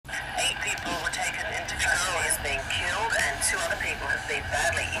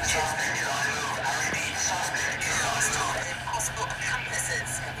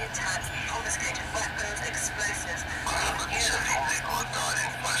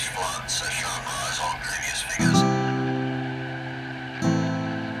Hello,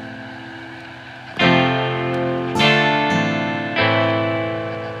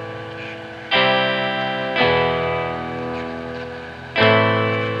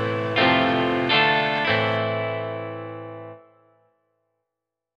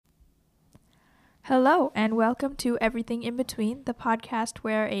 and welcome to Everything in Between, the podcast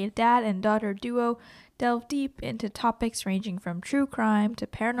where a dad and daughter duo delve deep into topics ranging from true crime to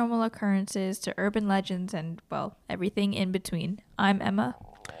paranormal occurrences to urban legends and, well, everything in between. I'm Emma.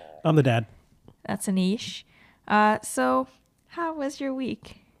 I'm the dad. That's Anish. So, how was your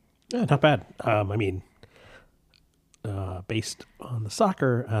week? Not bad. Based on the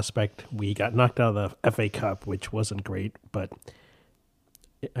soccer aspect, we got knocked out of the FA Cup, which wasn't great, but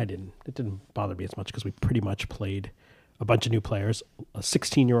it didn't bother me as much because we pretty much played a bunch of new players. A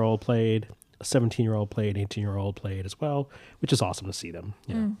 16-year-old played, a 17-year-old played, an 18-year-old played as well, which is awesome to see them.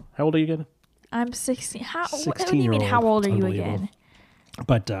 You know. How old are you again? I'm 16. What do you mean, how old are you again?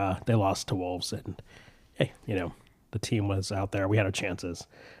 But they lost to Wolves, and hey, the team was out there. We had our chances,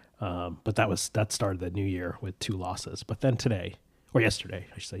 but that started the new year with 2 losses. But then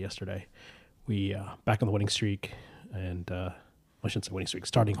yesterday, we back on the winning streak, and I shouldn't say winning streak,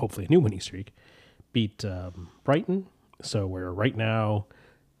 starting hopefully a new winning streak, beat Brighton. So we're right now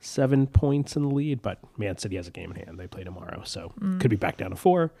 7 points in the lead, but Man City has a game in hand. They play tomorrow, so could be back down to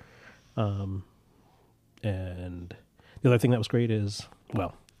 4. And the other thing that was great is,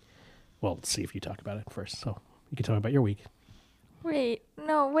 well, let's see if you talk about it first. So you can tell me about your week. Wait,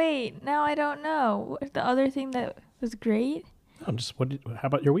 now I don't know. The other thing that was great? How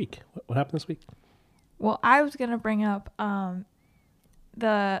about your week? What happened this week? Well, I was going to bring up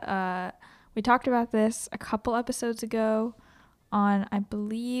we talked about this a couple episodes ago on, I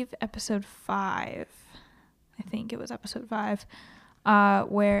believe, episode 5. I think it was episode 5,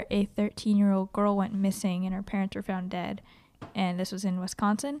 where a 13-year-old girl went missing and her parents were found dead. And this was in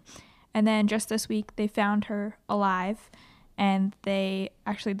Wisconsin. And then just this week, they found her alive, and they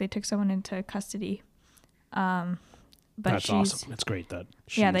took someone into custody. But that's awesome. It's great that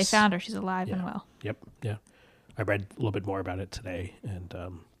they found her. She's alive and well. Yep. Yeah. I read a little bit more about it today, and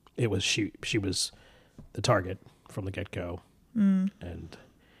it was she was the target from the get-go, and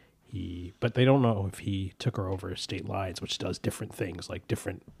but they don't know if he took her over state lines, which does different things, like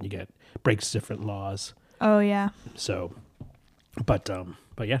breaks different laws. Oh yeah. So, but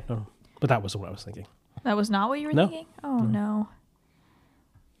yeah, no, but that wasn't what I was thinking. That was not what you were thinking? Oh no.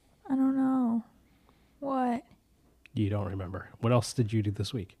 I don't know. What? You don't remember. What else did you do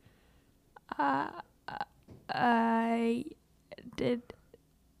this week? I did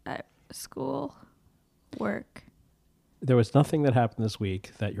school work. There was nothing that happened this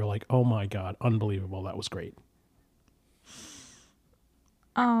week that you're like, oh my God, unbelievable. That was great.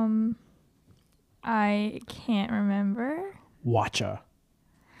 I can't remember. Watcha.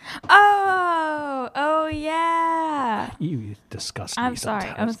 Oh yeah. You disgust me. I'm sorry.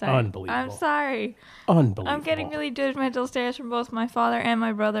 Unbelievable. I'm sorry. Unbelievable. I'm getting really judgmental stares from both my father and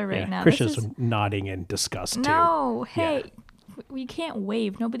my brother right now. Chris is nodding in disgust too. No, hey, we can't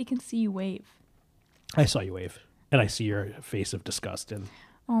wave. Nobody can see you wave. I saw you wave, and I see your face of disgust. And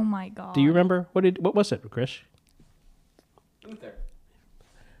oh my God. Do you remember what was it, Chris? Luther.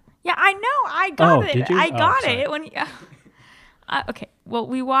 Yeah, I know. I got it. Did you? I got sorry. it when. Okay. Well,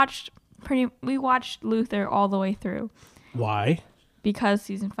 we watched Luther all the way through. Why? Because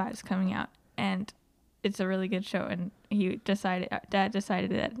season 5 is coming out, and it's a really good show. And Dad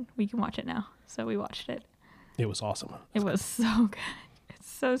decided that we can watch it now, so we watched it. It was awesome. It was so good. It's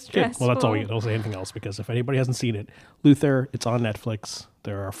so stressful. Well, that's all we don't say anything else, because if anybody hasn't seen it, Luther, it's on Netflix.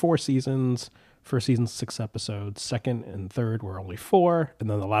 There are 4 seasons. First season 6 episodes. Second and third were only 4, and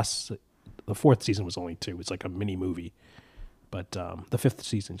then the 4th season was only 2. It's like a mini movie. But the 5th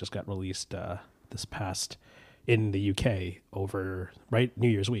season just got released this past in the UK over New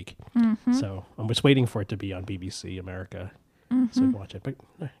Year's week. Mm-hmm. So I'm just waiting for it to be on BBC America so we can watch it. But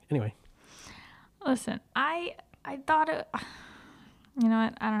anyway. Listen, I thought it. You know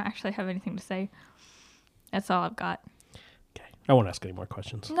what? I don't actually have anything to say. That's all I've got. Okay. I won't ask any more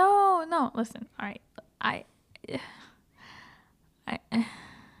questions. No. Listen. All right. I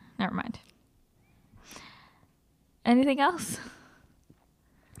never mind. Anything else?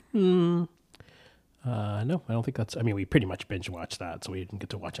 No, I don't think that's. I mean, we pretty much binge watched that, so we didn't get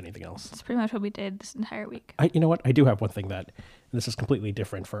to watch anything else. That's pretty much what we did this entire week. You know what? I do have one thing and this is completely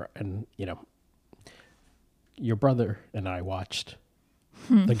different your brother and I watched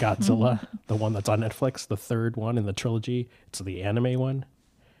the Godzilla, the one that's on Netflix, the 3rd one in the trilogy. It's the anime one.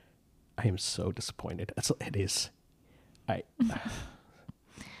 I am so disappointed. It is.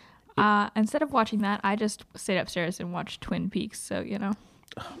 Instead of watching that, I just stayed upstairs and watched Twin Peaks. So, you know.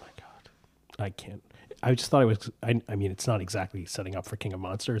 Oh my God. I can't. I just thought it was, I mean, it's not exactly setting up for King of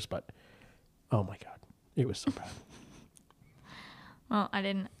Monsters, but oh my God. It was so bad. Well, I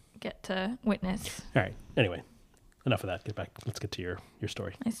didn't get to witness All right. Anyway, enough of that. Let's get to your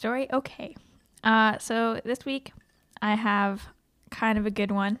story. my story. Okay. So this week I have kind of a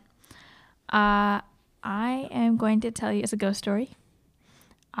good one. I am going to tell you it's a ghost story.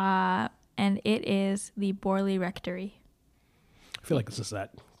 And it is the Borley Rectory. I feel like this is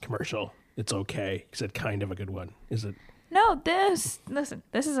that commercial. It's okay. You said kind of a good one. Is it? No, this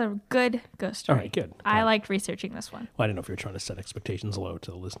is a good ghost story. All right, good. I liked researching this one. Well, I didn't know if you were trying to set expectations low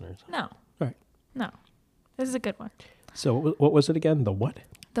to the listeners. No. All right. No. This is a good one. So what was it again? The what?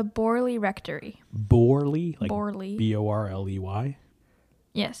 The Borley Rectory. Borley? Like Borley. Borley?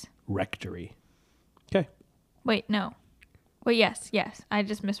 Yes. Rectory. Okay. Wait, no. Wait, yes. I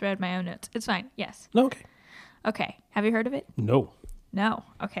just misread my own notes. It's fine. Yes. No, okay. Okay. Have you heard of it? No. No.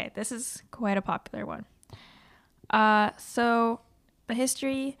 Okay. This is quite a popular one. So the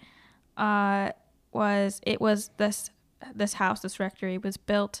history was this house, this rectory was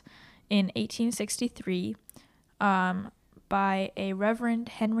built in 1863 by a Reverend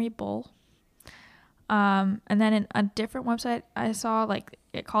Henry Bull. And then in a different website I saw, like,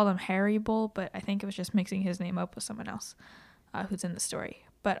 it called him Harry Bull, but I think it was just mixing his name up with someone else who's in the story.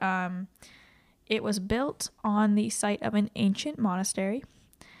 But it was built on the site of an ancient monastery.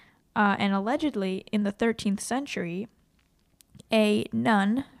 And allegedly, in the 13th century, a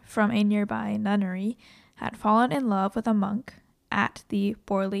nun from a nearby nunnery had fallen in love with a monk at the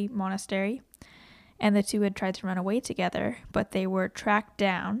Borley Monastery, and the two had tried to run away together, but they were tracked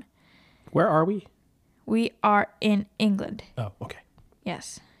down. Where are we? We are in England. Oh, okay.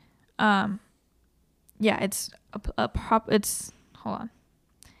 Yes. Yeah, it's hold on.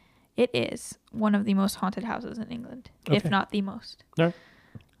 It is one of the most haunted houses in England, if Okay. not the most. All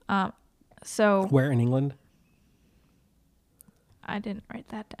right. So Where in England? I didn't write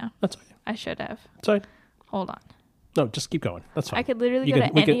that down. That's okay. I should have. That's fine. Hold on. No, just keep going. That's fine. I could literally You go can-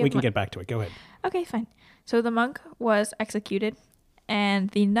 to we any can, of we can my- get back to it. Go ahead. Okay, fine. So the monk was executed, and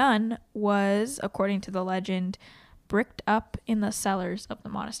the nun was, according to the legend, bricked up in the cellars of the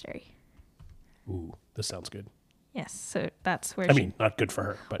monastery. Ooh, this sounds good. Yes, so that's where I mean, not good for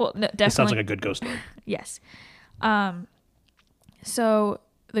her, but well, no, it sounds definitely. like a good ghost story. Yes. So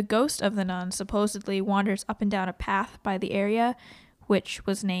the ghost of the nun supposedly wanders up and down a path by the area, which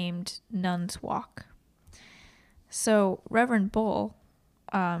was named Nun's Walk. So Reverend Bull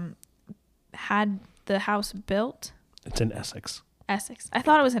had the house built. It's in Essex. Essex. I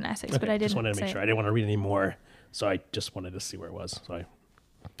thought it was in Essex, but I didn't just wanted to make say sure. I didn't want to read any more, so I just wanted to see where it was.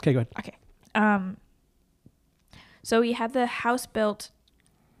 Okay, go ahead. Okay. So he had the house built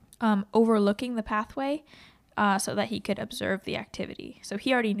overlooking the pathway so that he could observe the activity. So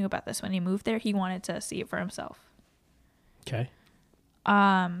he already knew about this when he moved there. He wanted to see it for himself. Okay.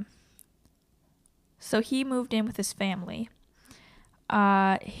 So he moved in with his family.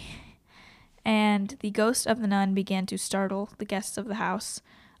 And the ghost of the nun began to startle the guests of the house.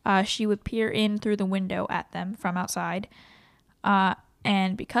 She would peer in through the window at them from outside.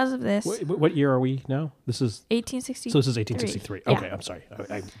 And because of this... What year are we now? This is 1863. So this is 1863. Yeah. Okay, I'm sorry.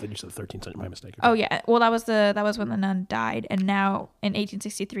 I thought you said the 13th century. My mistake. Oh yeah. Well, that was when the nun died, and now in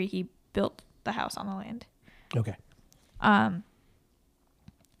 1863 he built the house on the land. Okay.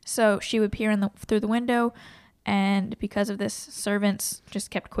 So she would peer through the window, and because of this, servants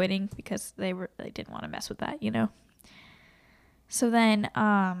just kept quitting because they didn't want to mess with that, you know. So then,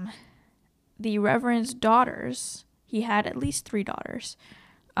 the Reverend's daughters. He had at least 3 daughters.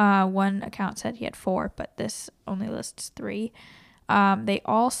 One account said he had 4, but this only lists 3. They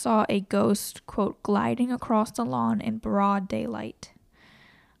all saw a ghost, quote, gliding across the lawn in broad daylight.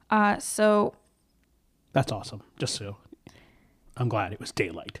 So... That's awesome. Just so... I'm glad it was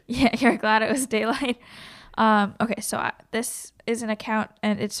daylight. Yeah, you're glad it was daylight. Okay, so this is an account,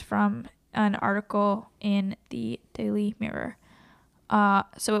 and it's from an article in the Daily Mirror.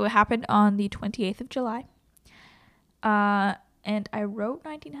 So it happened on the 28th of July. And I wrote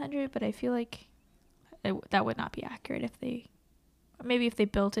 1900, but I feel like that would not be accurate if they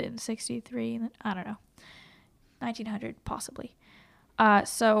built it in 63, and then, I don't know, 1900 possibly.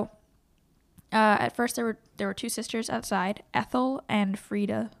 So at first there were 2 sisters outside, Ethel and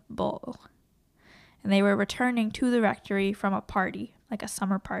Frida Bull, and they were returning to the rectory from a party, like a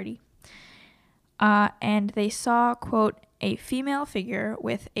summer party. And they saw, quote, a female figure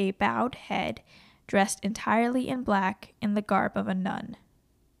with a bowed head, dressed entirely in black in the garb of a nun.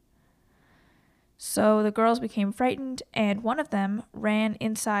 So the girls became frightened, and one of them ran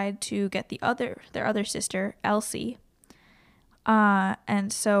inside to get their other sister, Elsie.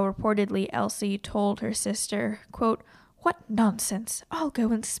 And so reportedly Elsie told her sister, quote, "What nonsense. I'll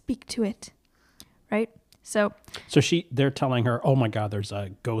go and speak to it." Right? So they're telling her, "Oh my God, there's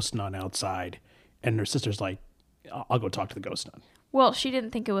a ghost nun outside," and her sister's like, "I'll go talk to the ghost nun." well, she didn't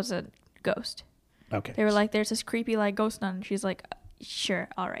think it was a ghost. Okay. They were like, "There's this creepy like ghost nun." And she's like, "Sure,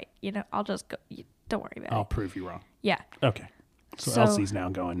 all right. I'll just go. Don't worry about I'll it." prove you wrong. Yeah. Okay. So Elsie's now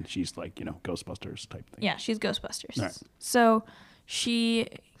going. She's like, Ghostbusters type thing. Yeah, she's Ghostbusters. Right. So she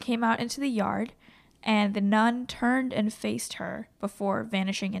came out into the yard, and the nun turned and faced her before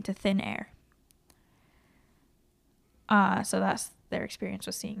vanishing into thin air. So that's their experience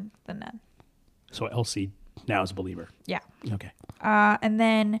with seeing the nun. So Elsie now is a believer. Yeah. Okay. And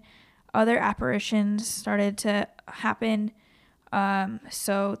then other apparitions started to happen.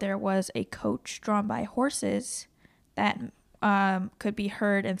 So there was a coach drawn by horses that could be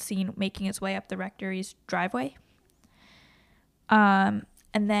heard and seen making its way up the rectory's driveway. And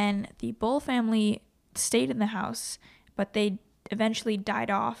then the Bull family stayed in the house, but they eventually died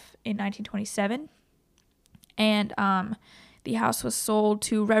off in 1927. And the house was sold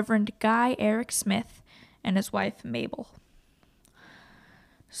to Reverend Guy Eric Smith and his wife Mabel.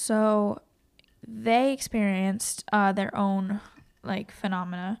 So they experienced their own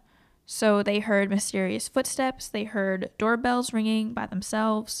phenomena. So they heard mysterious footsteps, they heard doorbells ringing by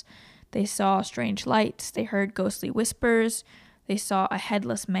themselves, they saw strange lights, they heard ghostly whispers, they saw a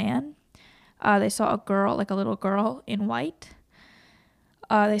headless man, they saw a girl, like a little girl in white.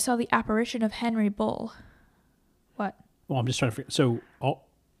 They saw the apparition of Henry Bull. What? Well, I'm just trying to figure.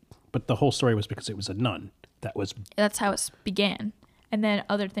 But the whole story was because it was a nun that was. That's how it began, and then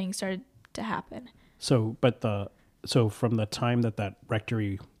other things started to happen. So from the time that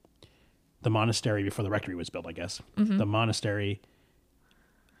rectory, the monastery before the rectory was built, I guess, the monastery.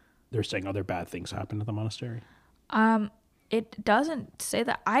 They're saying other bad things happened at the monastery. It doesn't say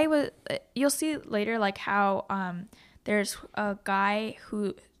that. You'll see later, how there's a guy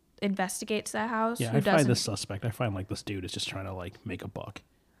who investigates that house. Yeah, who I find doesn't. this suspect. I find this dude is just trying to make a buck.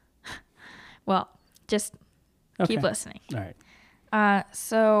 Well, just keep Okay. listening. All right.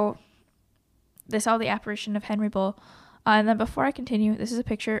 So they saw the apparition of Henry Bull. And then before I continue, this is a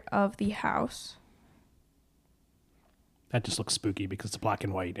picture of the house. That just looks spooky because it's black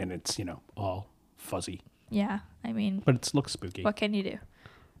and white and it's all fuzzy. Yeah, I mean, But it looks spooky. what can you do?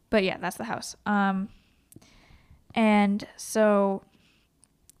 But yeah, that's the house. And so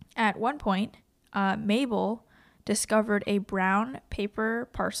at one point, Mabel discovered a brown paper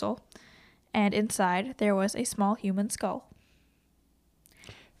parcel, and inside there was a small human skull.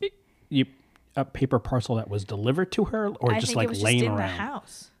 A paper parcel that was delivered to her, or I just think it was laying just in around. the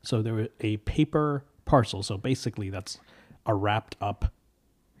house. So there was a paper parcel. So basically, that's a wrapped up.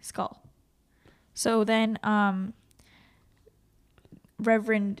 Skull. So then,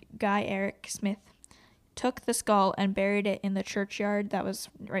 Reverend Guy Eric Smith took the skull and buried it in the churchyard that was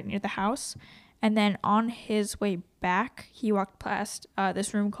right near the house. And then on his way back, he walked past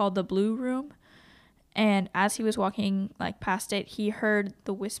this room called the Blue Room. And as he was walking past it, he heard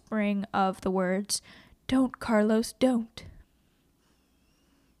the whispering of the words, "Don't, Carlos, don't."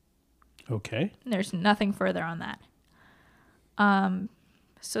 Okay. And there's nothing further on that.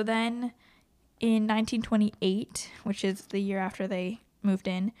 So then in 1928, which is the year after they moved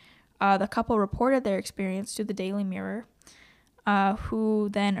in, the couple reported their experience to the Daily Mirror, who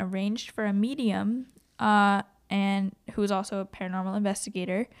then arranged for a medium and who was also a paranormal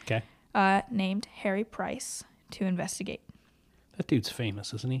investigator Okay. named Harry Price to investigate. That dude's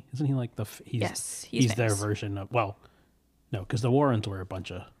famous, isn't he? Isn't he Yes, he's their famous. version of, no, because the Warrens were a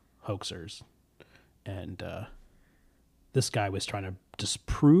bunch of hoaxers. And this guy was trying to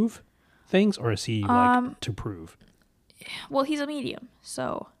disprove things, or is he to prove? Well, he's a medium,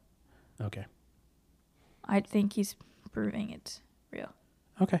 so Okay. I think he's proving it's real.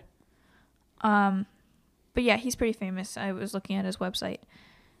 Okay. But yeah, he's pretty famous. I was looking at his website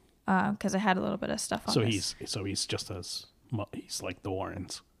because I had a little bit of stuff on this. He's just he's like the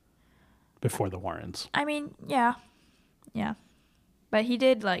Warrens before the Warrens. I mean, yeah. But he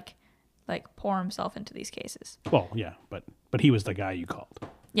did pour himself into these cases. Well, yeah, but he was the guy you called.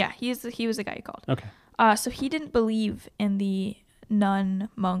 Yeah, he was the guy you called. Okay. So he didn't believe in the nun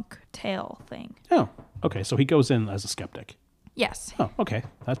monk tale thing. Oh, okay. So he goes in as a skeptic. Yes, Oh, okay.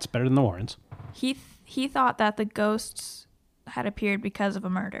 That's better than the Warrens. he thought that the ghosts had appeared because of a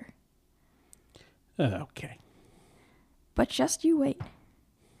murder. Okay. But just you wait.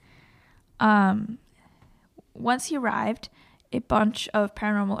 Once he arrived, a bunch of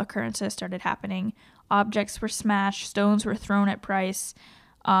paranormal occurrences started happening. Objects were smashed, stones were thrown at Price.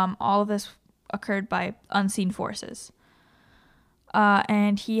 All of this occurred by unseen forces.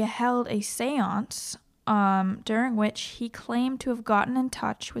 And he held a seance during which he claimed to have gotten in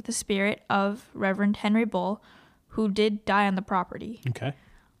touch with the spirit of Reverend Henry Bull, who did die on the property. Okay.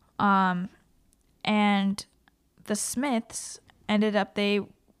 And the Smiths they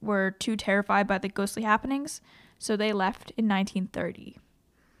were too terrified by the ghostly happenings, so they left in 1930.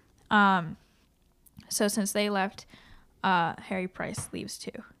 So since they left, Harry Price leaves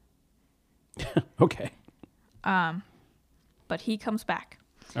too. Okay. But he comes back.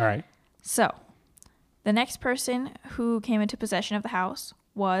 All right. So, the next person who came into possession of the house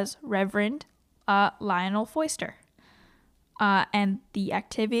was Reverend Lionel Foister. And the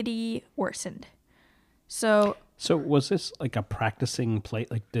activity worsened. So was this like a practicing place?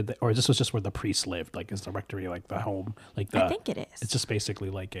 Like, or this was just where the priest lived? Like, is the rectory like the home? Like, I think it is. It's just basically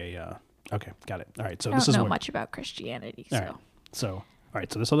like a. Okay, got it. All right. So I this don't is know much about Christianity. So. All right. So, all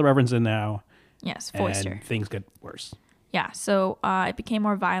right. So this other reverend's in now. Yes, Foister. And things get worse. Yeah, so it became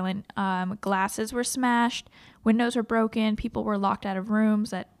more violent. Glasses were smashed, windows were broken, people were locked out of rooms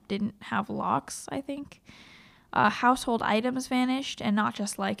that didn't have locks, I think. Household items vanished, and not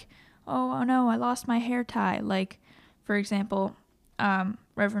just like, oh no, I lost my hair tie. Like, for example,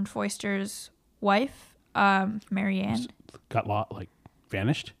 Reverend Foister's wife, Marianne.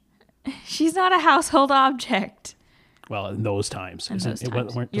 Vanished? She's not a household object. Well, in those times. Weren't just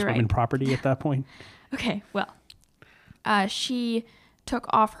women right. property at that point? Okay, well. She took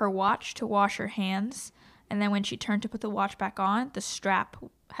off her watch to wash her hands, and then when she turned to put the watch back on, the strap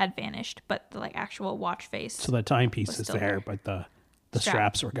had vanished, but the actual watch face. So the timepiece is still there, but the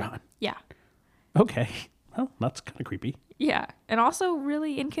straps were gone. Yeah. Okay. Well, that's kind of creepy. Yeah, and also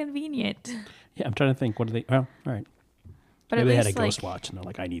really inconvenient. Yeah, I'm trying to think. What do they? Well, all right. But maybe at they had least, a ghost watch, and they're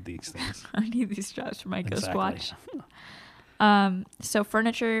like, "I need these things. I need these straps for my ghost Exactly. watch." So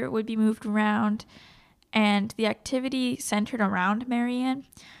furniture would be moved around. And the activity centered around Marianne.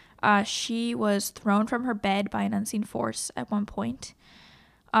 She was thrown from her bed by an unseen force at one point.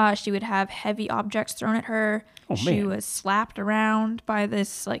 She would have heavy objects thrown at her. Oh, she man. was slapped around by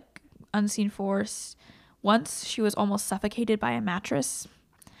this unseen force. Once she was almost suffocated by a mattress.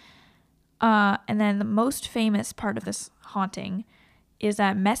 And then the most famous part of this haunting is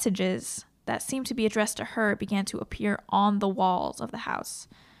that messages that seemed to be addressed to her began to appear on the walls of the house.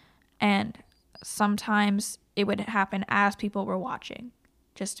 And sometimes it would happen as people were watching,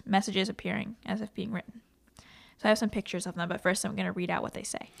 just messages appearing as if being written. So I have some pictures of them, but first I'm going to read out what they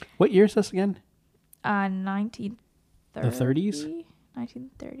say. What year is this again? 1930. The 30s?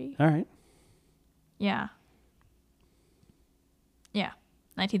 1930. All right. Yeah. Yeah,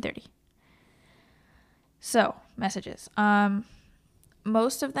 1930. So, messages.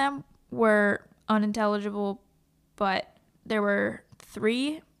 Most of them were unintelligible, but there were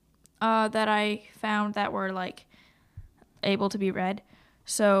 3 that I found that were able to be read.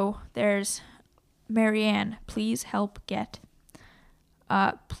 So there's Marianne, please help get.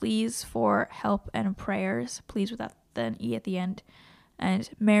 Please for help and prayers. Please without an E at the end. And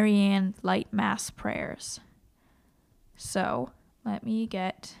Marianne light mass prayers. So let me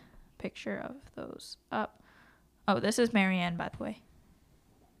get a picture of those up. Oh, this is Marianne, by the way.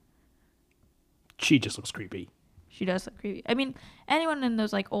 She just looks creepy. She does look creepy. I mean, anyone in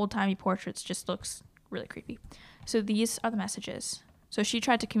those old-timey portraits just looks really creepy. So these are the messages. So she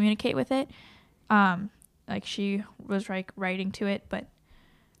tried to communicate with it. She was writing to it, but...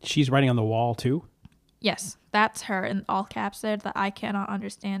 She's writing on the wall too? Yes, that's her in all caps there. The I cannot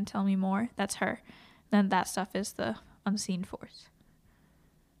understand, tell me more. That's her. Then that stuff is the unseen force.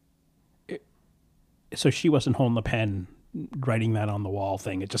 So she wasn't holding the pen, writing that on the wall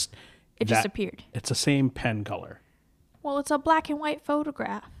thing. It just appeared. It's the same pen color. Well, it's a black and white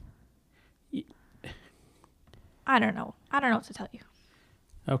photograph. I don't know. I don't know what to tell you.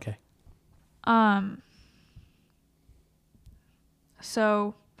 Okay.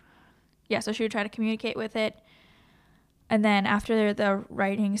 So she would try to communicate with it. And then after the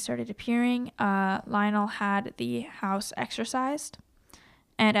writing started appearing, Lionel had the house exorcised.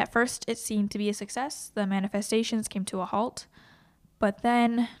 And at first it seemed to be a success. The manifestations came to a halt. But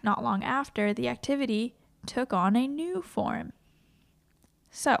then, not long after, the activity took on a new form.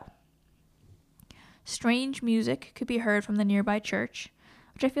 So, strange music could be heard from the nearby church,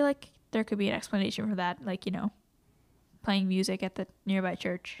 which I feel like there could be an explanation for that, playing music at the nearby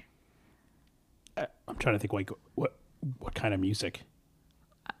church. I'm trying to think, what kind of music?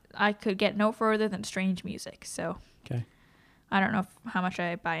 I could get no further than strange music, so Okay. I don't know how much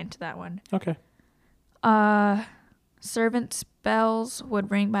I buy into that one. Okay. Servants' bells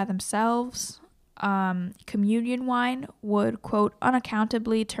would ring by themselves. Communion wine would, quote,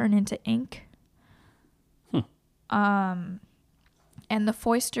 unaccountably turn into ink. And the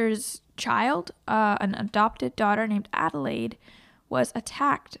Foysters' child, an adopted daughter named Adelaide, was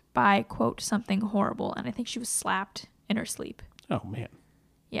attacked by, quote, something horrible. And I think she was slapped in her sleep. Oh, man.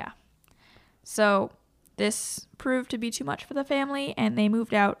 Yeah. So this proved to be too much for the family, and they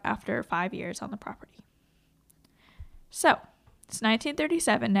moved out after 5 years on the property. So it's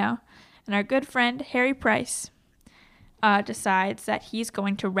 1937 now, and our good friend Harry Price decides that he's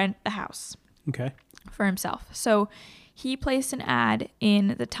going to rent the house Okay. for himself. So he placed an ad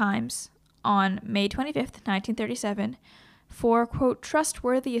in the Times on May 25th, 1937 for, quote,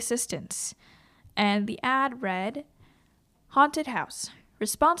 trustworthy assistance. And the ad read, haunted house.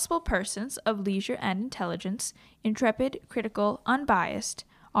 Responsible persons of leisure and intelligence, intrepid, critical, unbiased,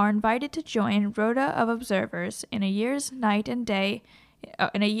 are invited to join rota of observers in a year's night and day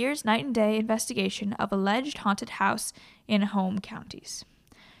investigation of alleged haunted house in home counties.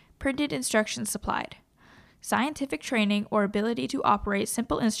 Printed instructions supplied. Scientific training or ability to operate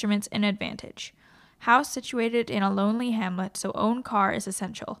simple instruments an advantage. House situated in a lonely hamlet, so own car is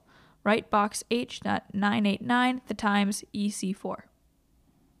essential. Write box H.989, The Times, EC4.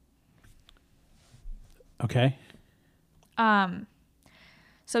 Okay.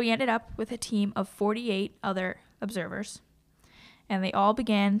 So he ended up with a team of 48 other observers, and they all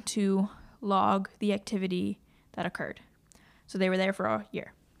began to log the activity that occurred. So they were there for a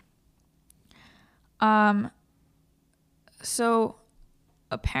year. So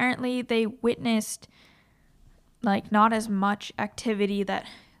apparently they witnessed like not as much activity that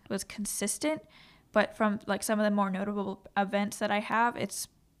was consistent, but from like some of the more notable events that I have, it's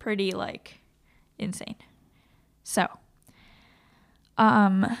pretty like insane. So,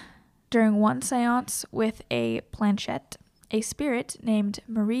 during one seance with a planchette, a spirit named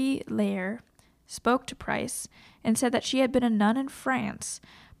Marie Lair spoke to Price and said that she had been a nun in France,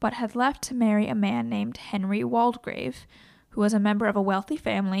 but had left to marry a man named Henry Waldegrave, who was a member of a wealthy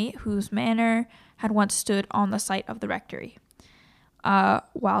family whose manor had once stood on the site of the rectory.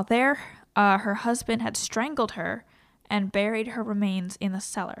 While there, her husband had strangled her and buried her remains in the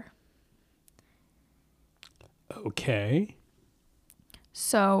cellar. Okay.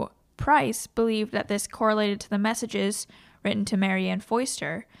 So Price believed that this correlated to the messages written to Mary Ann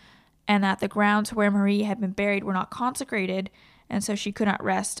Foyster, and that the grounds where Marie had been buried were not consecrated, and so she could not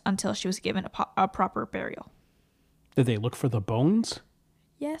rest until she was given a proper burial. Did they look for the bones?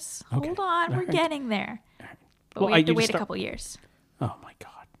 Yes. Okay. Hold on. We're All right. getting there. But Well, we have to you wait just a couple years. Oh, my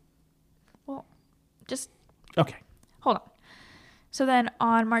God. Well, just Okay. hold on. So then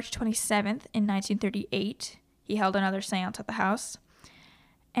on March 27th in 1938, he held another seance at the house,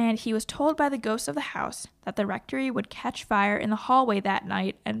 and he was told by the ghost of the house that the rectory would catch fire in the hallway that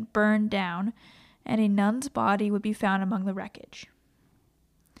night and burn down, and a nun's body would be found among the wreckage.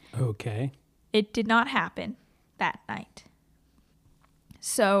 Okay. It did not happen that night.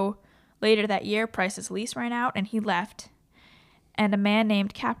 So later that year, Price's lease ran out and he left, and a man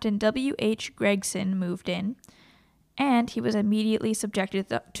named Captain W.H. Gregson moved in, and he was immediately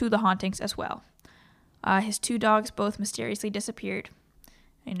subjected to the hauntings as well. His 2 dogs both mysteriously disappeared.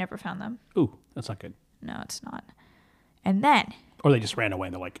 He never found them. Ooh, that's not good. No, it's not. And then, Or they just ran away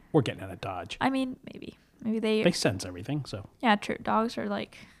and they're like, we're getting out of Dodge. I mean, maybe they They sense everything, so. yeah, true. Dogs are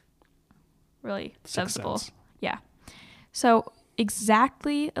like really Sixth sensible. sense. Yeah. So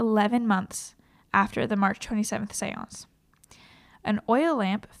exactly 11 months after the March 27th seance, an oil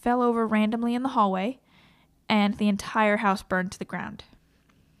lamp fell over randomly in the hallway, and the entire house burned to the ground.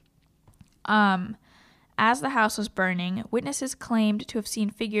 As the house was burning, witnesses claimed to have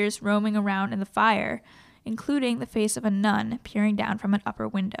seen figures roaming around in the fire, including the face of a nun peering down from an upper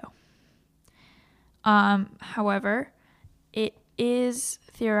window. However, it is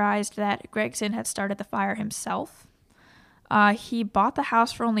theorized that Gregson had started the fire himself. He bought the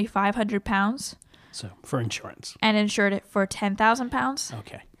house for only £500 So, for insurance. and insured it for £10,000.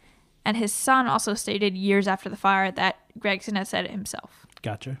 Okay. And his son also stated years after the fire that Gregson had said it himself.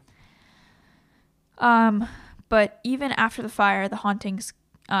 Gotcha. But even after the fire, the hauntings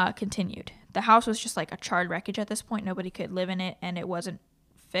continued. The house was just like a charred wreckage at this point. Nobody could live in it, and it wasn't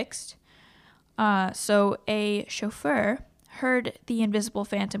fixed. So a chauffeur heard the invisible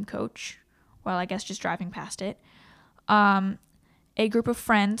phantom coach, well, I guess just driving past it. A group of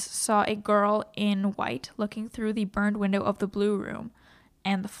friends saw a girl in white looking through the burned window of the blue room,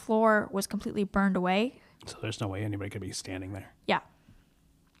 and the floor was completely burned away. So there's no way anybody could be standing there. Yeah.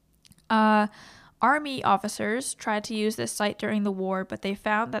 Army officers tried to use this site during the war, but they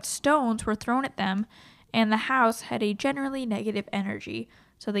found that stones were thrown at them and the house had a generally negative energy,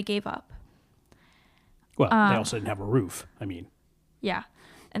 so they gave up. Well, they also didn't have a roof. I mean, Yeah.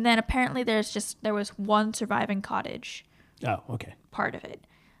 And then apparently there was one surviving cottage, oh, okay. part of it,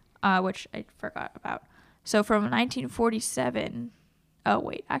 which I forgot about. So from 1947, oh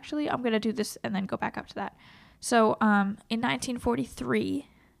wait, actually I'm going to do this and then go back up to that. So in 1943,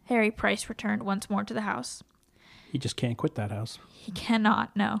 Harry Price returned once more to the house. He just can't quit that house. He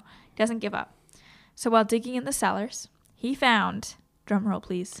cannot, no. He doesn't give up. So while digging in the cellars, he found, drum roll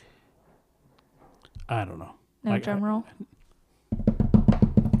please. I don't know. No drum roll.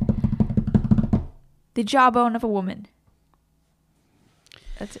 The jawbone of a woman.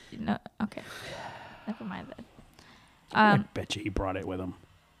 That's it. No, okay. Never mind then. I bet you he brought it with him.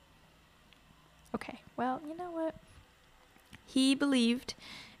 Okay. Well, you know what? He believed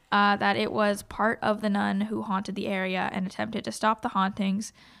that it was part of the nun who haunted the area and attempted to stop the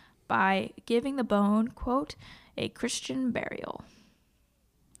hauntings by giving the bone, quote, a Christian burial.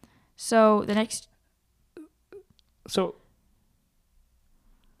 So the next... So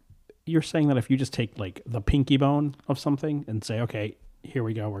you're saying that if you just take like the pinky bone of something and say, okay, here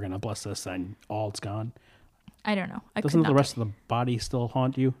we go, we're going to bless this, and all it's gone. I don't know. Doesn't the rest of the body still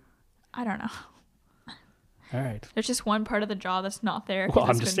haunt you? I don't know. All right. There's just one part of the jaw that's not there. Well,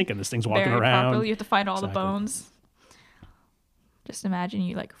 I'm just thinking this thing's walking around. Properly. You have to find all Exactly. the bones. Just imagine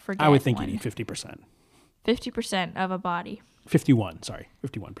you like forget. I would think you need 50%. 50% of a body. 51, sorry.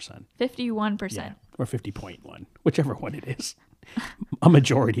 51%. 51%. Yeah. Or 50.1, whichever one it is. A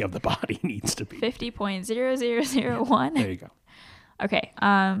majority of the body needs to be. 50.0001. There you go. Okay.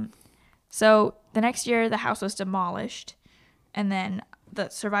 So the next year the house was demolished, and then the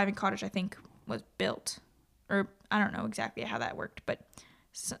surviving cottage I think was built, or I don't know exactly how that worked, but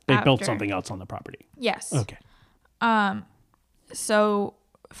They built something else on the property. Yes. Okay. So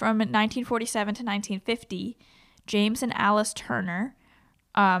from 1947 to 1950, James and Alice Turner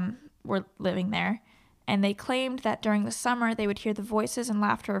were living there, and they claimed that during the summer they would hear the voices and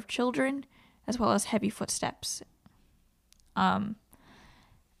laughter of children, as well as heavy footsteps.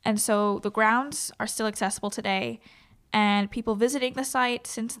 And so the grounds are still accessible today, and people visiting the site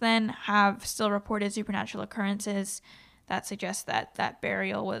since then have still reported supernatural occurrences that suggest that that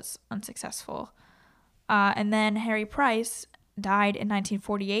burial was unsuccessful. And then Harry Price died in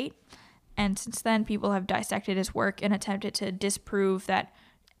 1948, and since then people have dissected his work and attempted to disprove that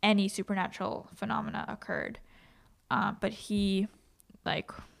any supernatural phenomena occurred. But he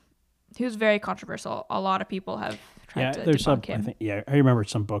was very controversial. A lot of people have tried to there's debunk him. I remember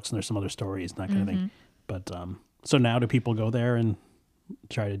some books and there's some other stories and that kind of thing. But so now do people go there and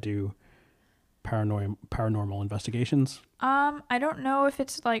try to do paranormal investigations? I don't know if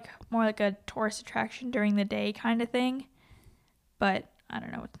it's like more like a tourist attraction during the day kind of thing, but I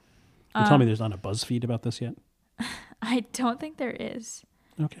don't know. You tell me there's not a BuzzFeed about this yet? I don't think there is.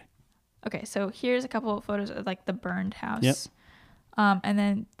 Okay. Okay, so here's a couple of photos of like the burned house. Yep. And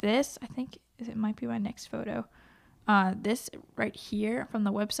then this, I think it might be my next photo. This right here from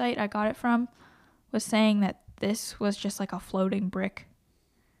the website I got it from was saying that this was just like a floating brick,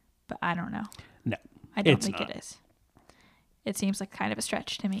 but I don't know. No, I don't it's think not. it is. It seems like kind of a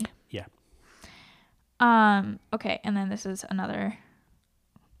stretch to me. Yeah. Okay, and then this is another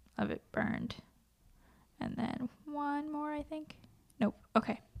of it burned. And then one more, I think. Nope.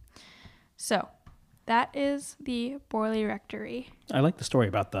 Okay. So, that is the Borley Rectory. I like the story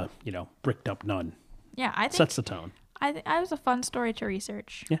about the, bricked up nun. Yeah, I think Sets the tone. I was a fun story to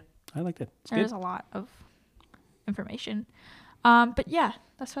research. Yeah, I liked it. It's There's good. a lot of information. But yeah,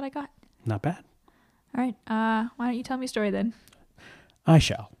 that's what I got. Not bad. All right. Why don't you tell me a story then? I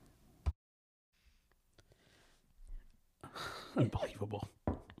shall. Unbelievable.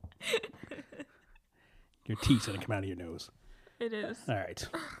 Your teeth's going to come out of your nose. It is. All right.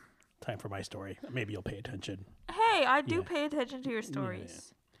 Time for my story. Maybe you'll pay attention. Hey, I do Yeah. pay attention to your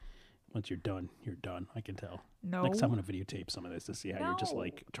stories. Once you're done, you're done. I can tell. No. Next time I'm going to videotape some of this to see how you're just No.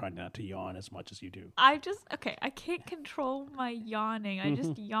 like trying not to yawn as much as you do. I can't control my yawning. I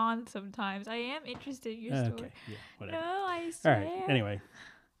just yawn sometimes. I am interested in your story. Okay. Yeah, whatever. No, I All swear. right. Anyway,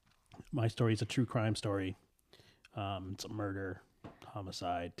 my story is a true crime story. It's a murder,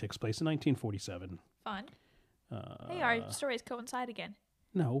 homicide. Takes place in 1947. Fun. Hey, our stories coincide again.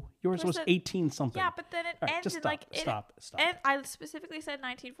 No, yours Yours was said- 18 something. Yeah, but then it All right, ends just in stop. like Stop. And I specifically said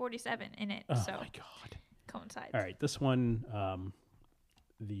 1947 in it, Oh so my god. coincides. All right, this one, I'm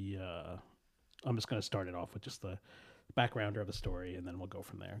just going to start it off with just the backgrounder of the story, and then we'll go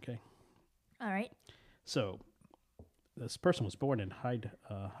from there. Okay. All right. So, this person was born in Hyde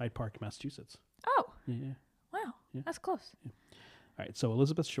Park, Massachusetts. Oh, Yeah. wow. Yeah. That's close. All right, so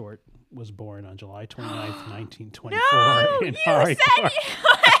Elizabeth Short was born on July 29th, 1924 No, in you Hyde Park.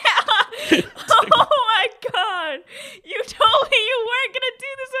 said oh my god! You told me you weren't gonna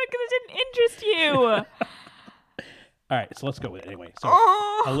do this one because it didn't interest you. All right, so let's go with it anyway. So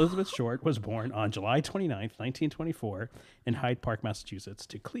Oh. Elizabeth Short was born on July 29th, 1924 in Hyde Park, Massachusetts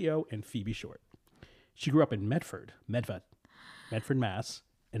to Cleo and Phoebe Short. She grew up in Medford, Mass,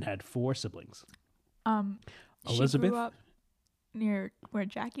 and had 4 siblings. Elizabeth- She grew up near where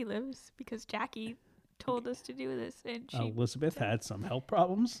Jackie lives because Jackie told us to do this, and she. Elizabeth had some health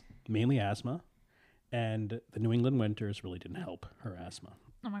problems, mainly asthma, and the New England winters really didn't help her asthma.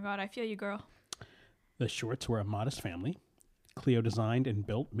 Oh my god, I feel you, girl. The Shorts were a modest family. Cleo designed and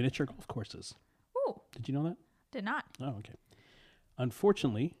built miniature golf courses. Ooh, Did you know that? did not. Oh, okay.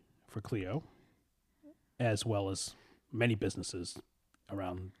 Unfortunately for Cleo, as well as many businesses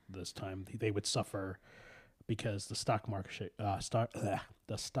around this time, they would suffer because the stock market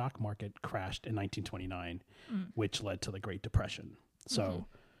crashed in 1929, which led to the Great Depression. So,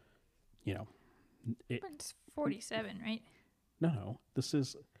 you know, But it's 47, right? no, this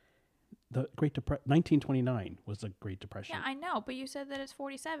is the Great Depression. 1929 was the Great Depression. Yeah, I know, but you said that it's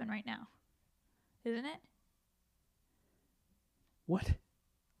 47 right now, isn't it? What?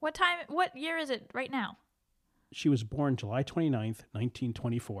 What year is it right now? She was born July 29th,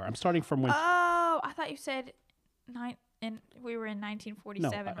 1924. I'm starting from when. Oh, I thought you said we were in No,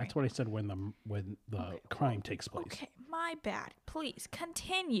 1947. that's right? what I said when the Okay, crime takes place. Okay, my bad. Please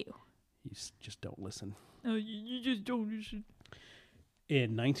continue. You just don't listen. No, you just don't listen.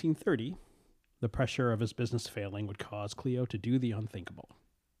 In 1930, the pressure of his business failing would cause Cleo to do the unthinkable.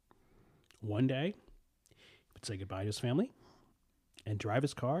 One day, he would say goodbye to his family and drive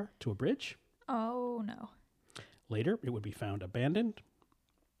his car to a bridge. Oh no. Later, it would be found abandoned,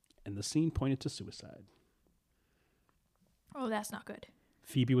 and the scene pointed to suicide. Oh, that's not good.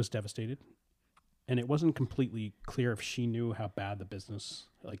 Phoebe was devastated, and it wasn't completely clear if she knew how bad the business,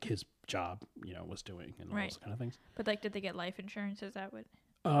 like his job, was doing and all Right. those kind of things. But like, did they get life insurance? Is that what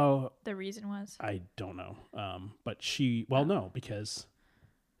Oh, the reason was? I don't know. But no, because,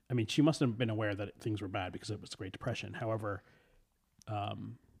 she must have been aware that things were bad because it was the Great Depression. However,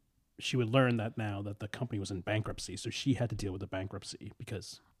 she would learn that now that the company was in bankruptcy, so she had to deal with the bankruptcy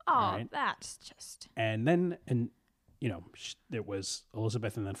because. Oh, right? that's just. And it was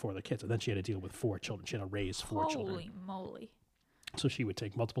Elizabeth and then 4 other kids, and then she had to deal with 4 children. She had to raise 4 children. Holy moly. So she would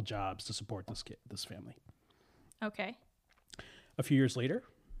take multiple jobs to support this family. Okay. A few years later,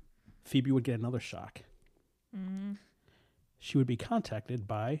 Phoebe would get another shock. She would be contacted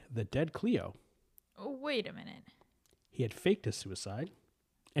by the dead Cleo. Oh, wait a minute. He had faked his suicide,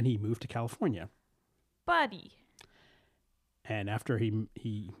 and he moved to California. Buddy. And after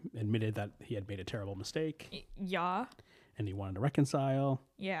he admitted that he had made a terrible mistake, Yeah. and he wanted to reconcile,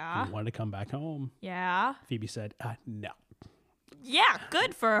 and Yeah. he wanted to come back home, Yeah. Phoebe said, no. Yeah,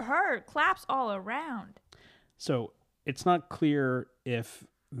 good for her. Claps all around. So it's not clear if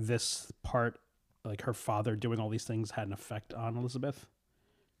this part, like her father doing all these things, had an effect on Elizabeth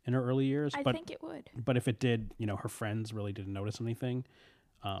in her early years. I but think it would. But if it did, her friends really didn't notice anything.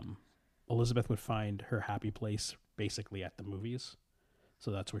 Elizabeth would find her happy place basically at the movies.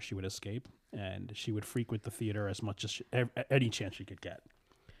 So that's where she would escape. And she would frequent the theater as much as any chance she could get.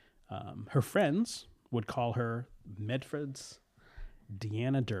 Her friends would call her Medford's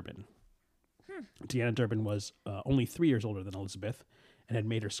Deanna Durbin. Deanna Durbin was only 3 years older than Elizabeth and had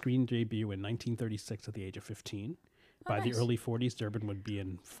made her screen debut in 1936 at the age of 15. By the nice. early 40s, Durbin would be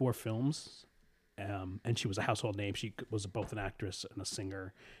in 4 films, and she was a household name. She was both an actress and a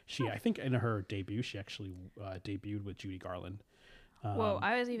singer. I think in her debut, she actually debuted with Judy Garland. Whoa,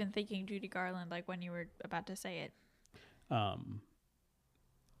 I was even thinking Judy Garland, like when you were about to say it.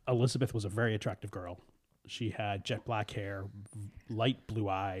 Elizabeth was a very attractive girl. She had jet black hair, light blue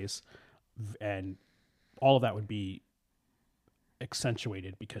eyes, and all of that would be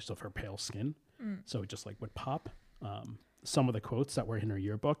accentuated because of her pale skin. So it just would pop. Some of the quotes that were in her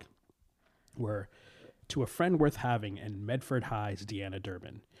yearbook were, "To a friend worth having and Medford High's Deanna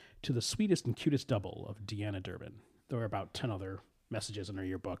Durbin. To the sweetest and cutest double of Deanna Durbin." There were about 10 other messages in her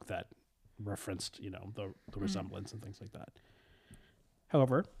yearbook that referenced, the resemblance and things like that.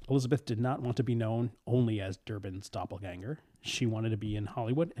 However, Elizabeth did not want to be known only as Durbin's doppelganger. She wanted to be in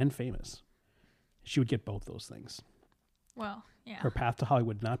Hollywood and famous. She would get both those things. Well, yeah. Her path to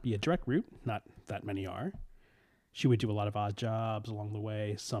Hollywood would not be a direct route. Not that many are. She would do a lot of odd jobs along the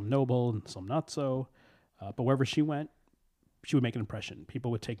way, some noble and some not so. But wherever she went, she would make an impression.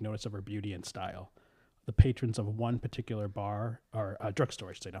 People would take notice of her beauty and style. The patrons of one particular bar, or drugstore,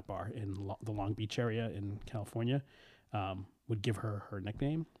 I should say, not bar, in the Long Beach area in California, would give her her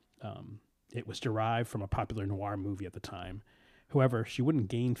nickname. It was derived from a popular noir movie at the time. However, she wouldn't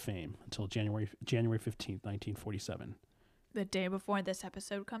gain fame until January 15th, 1947. The day before this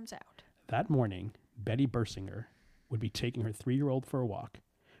episode comes out. That morning, Betty Bersinger would be taking her 3-year-old for a walk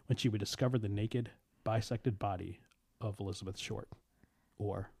when she would discover the naked, bisected body of Elizabeth Short,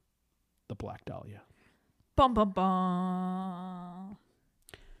 or the Black Dahlia. Bum, bum, bum.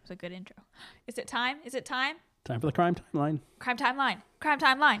 It was a good intro. Is it time? Is it time? Time for the crime timeline. Crime timeline. Crime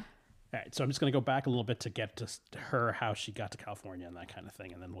timeline. All right, so I'm just going to go back a little bit to get to her, how she got to California and that kind of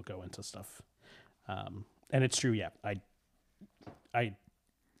thing, and then we'll go into stuff. And it's true, yeah.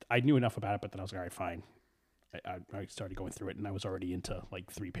 I knew enough about it, but then I was like, all right, fine. I started going through it, and I was already into like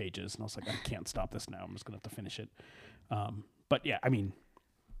 3 pages, and I was like, I can't stop this now. I'm just going to have to finish it. But yeah, I mean,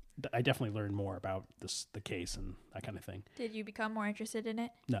 I definitely learned more about the case and that kind of thing. Did you become more interested in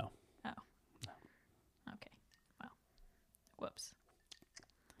it? No. Oh. No. Okay. Well. Whoops.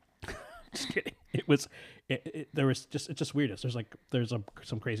 Just kidding. It's just weirdest. There's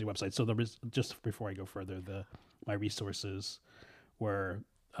some crazy websites. So there was, just before I go further, my resources were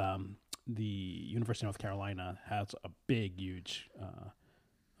the University of North Carolina has a big, huge.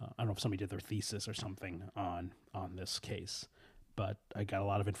 I don't know if somebody did their thesis or something on this case, but I got a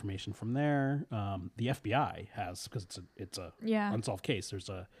lot of information from there. The FBI has, because it's a unsolved case.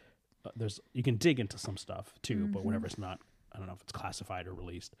 There's you can dig into some stuff too, but whenever it's not, I don't know if it's classified or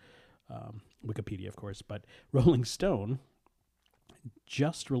released. Wikipedia, of course, but Rolling Stone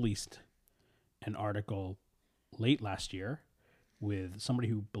just released an article late last year with somebody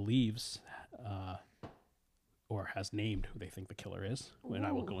who believes or has named who they think the killer is, and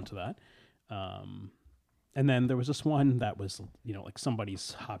I will go into that. And then there was this one that was, like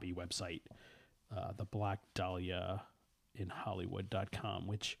somebody's hobby website, the Black Dahlia in Hollywood.com,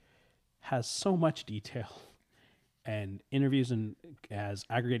 which has so much detail and interviews and has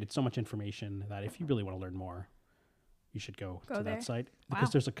aggregated so much information that if you really want to learn more, you should go to there. that site. Wow.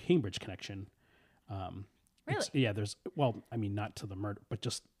 Because there's a Cambridge connection. Really? There's, not to the murder, but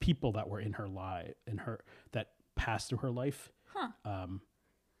just people that were in her that passed through her life. Huh.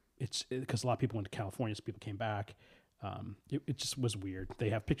 It's because a lot of people went to California, so people came back. It just was weird. They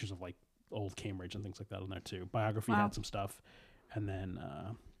have pictures of like old Cambridge and things like that on there too. Biography had some stuff, and then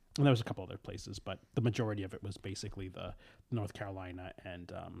and there was a couple other places, but the majority of it was basically the North Carolina and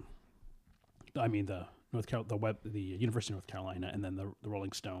the University of North Carolina, and then the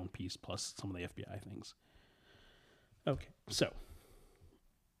Rolling Stone piece plus some of the FBI things. Okay, so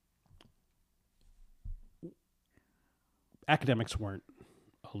academics weren't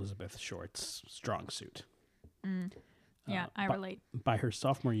Elizabeth Short's strong suit. Yeah, I relate. By her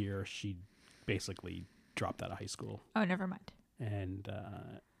sophomore year, she basically dropped out of high school. Oh, never mind. And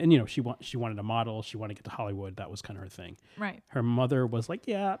she wanted to model. She wanted to get to Hollywood. That was kind of her thing. Right. Her mother was like,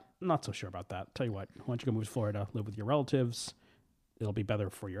 "Yeah, not so sure about that. Tell you what, why don't you go move to Florida, live with your relatives? It'll be better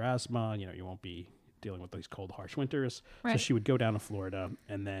for your asthma. You won't be dealing with these cold, harsh winters." Right. So she would go down to Florida,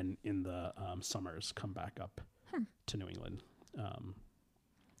 and then in the summers come back up to New England.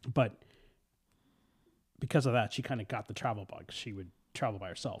 But because of that, she kind of got the travel bug. She would travel by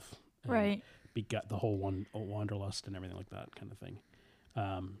herself. Right. Got the whole wanderlust and everything like that kind of thing.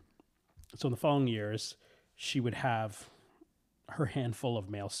 So in the following years, she would have her handful of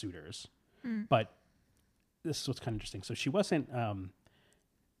male suitors. But this is what's kind of interesting. So she wasn't,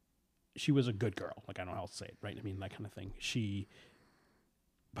 she was a good girl. Like, I don't know how to say it, right? I mean, that kind of thing.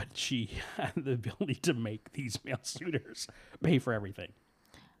 But she had the ability to make these male suitors pay for everything.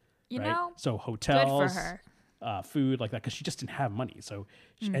 Right? So hotels. Good for her. Food like that, because she just didn't have money. So,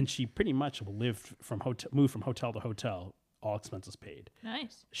 and she pretty much moved from hotel to hotel, all expenses paid.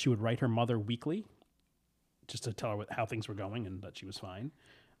 Nice. She would write her mother weekly, just to tell her how things were going and that she was fine.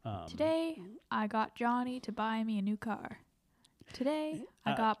 Today, I got Johnny to buy me a new car. Today,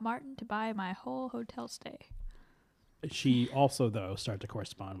 I got Martin to buy my whole hotel stay. She also, though, started to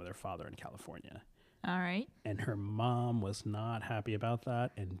correspond with her father in California. All right. And her mom was not happy about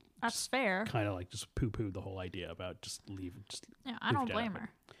that, and that's fair. Kind of like just poo-pooed the whole idea about just leave. Yeah, I don't blame her.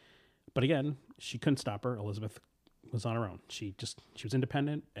 But again, she couldn't stop her. Elizabeth was on her own. She was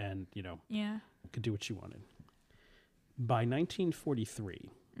independent, and could do what she wanted. By 1943,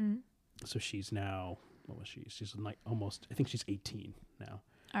 so she's now, what was she? She's like almost. I think she's 18 now.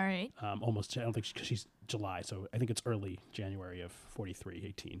 All right. Almost. I don't think she's July, so I think it's early January of 43,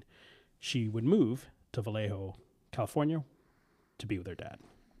 18. She would move to Vallejo, California, to be with her dad.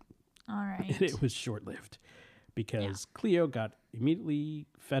 All right. And it was short-lived because Cleo got immediately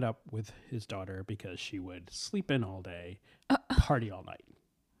fed up with his daughter because she would sleep in all day, party all night.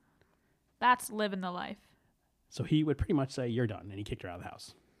 That's living the life. So he would pretty much say, "You're done," and he kicked her out of the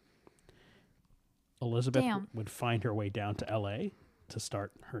house. Elizabeth Damn. would find her way down to L.A. to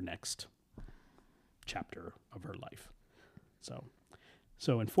start her next chapter of her life.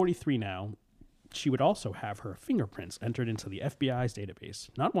 So in 43 now, she would also have her fingerprints entered into the FBI's database,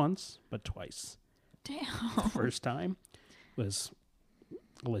 not once, but twice. Damn. The first time was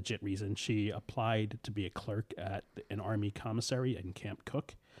a legit reason. She applied to be a clerk at an army commissary in Camp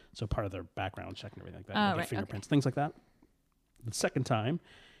Cook, so part of their background check and everything like that. Oh, They get right, fingerprints, things like that. The second time,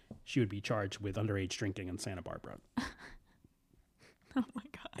 she would be charged with underage drinking in Santa Barbara. Oh my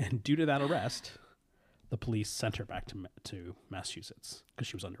God. And due to that arrest, the police sent her back to Massachusetts because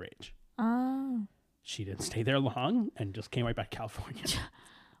she was underage. Oh. She didn't stay there long and just came right back to California.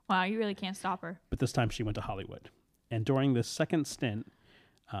 Wow, you really can't stop her. But this time she went to Hollywood. And during this second stint,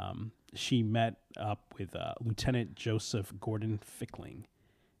 she met up with Lieutenant Joseph Gordon Fickling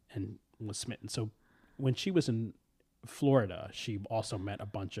and was smitten. So when she was in Florida, she also met a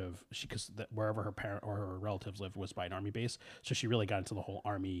bunch of because wherever her parent or her relatives lived was by an army base, so she really got into the whole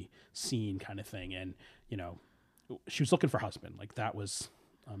army scene kind of thing. And she was looking for a husband. Like that was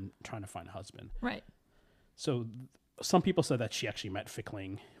trying to find a husband. Right. So some people said that she actually met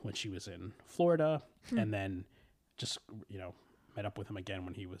Fickling when she was in Florida, and then just met up with him again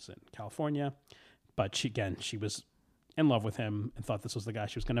when he was in California. But she was in love with him and thought this was the guy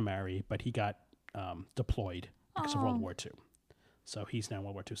she was going to marry. But he got deployed because of World War II. So he's now in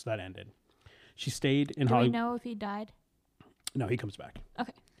World War II. So that ended. She stayed in Do we Hollywood. know if he died? No, he comes back.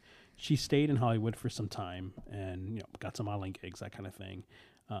 Okay. She stayed in Hollywood for some time and got some modeling gigs, that kind of thing.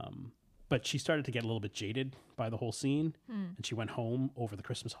 But she started to get a little bit jaded by the whole scene, and she went home over the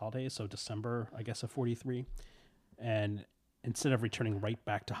Christmas holidays, so December, I guess, of 43. And instead of returning right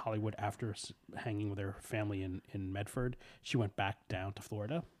back to Hollywood after hanging with her family in Medford, she went back down to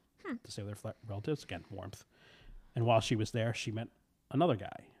Florida to stay with her relatives. Again, warmth. And while she was there, she met another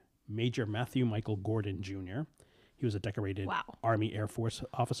guy, Major Matthew Michael Gordon Jr. He was a decorated Army Air Force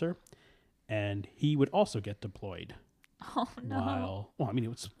officer, and he would also get deployed. Oh, no. It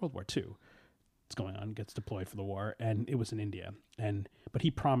was World War II. It's going on, gets deployed for the war, and it was in India. But he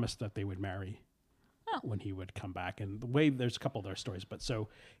promised that they would marry when he would come back. And there's a couple of their stories, but so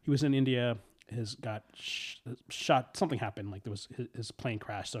he was in India, got shot, something happened, like there was his plane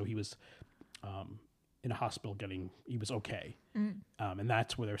crashed, so he was in a hospital he was okay. And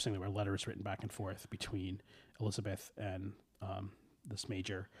that's where they were saying there were letters written back and forth between Elizabeth and this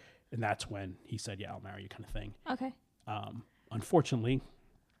major. And that's when he said, "Yeah, I'll marry you," kind of thing. Okay. Unfortunately,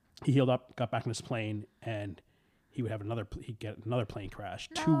 he healed up, got back in his plane, and he'd get another plane crash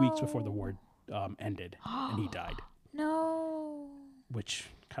 2 weeks before the war ended, and he died. No. Which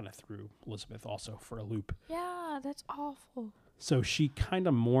kind of threw Elizabeth also for a loop. Yeah, that's awful. So she kind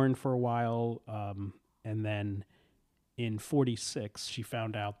of mourned for a while, and then in 46, she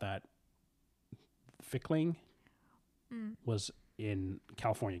found out that Fickling was in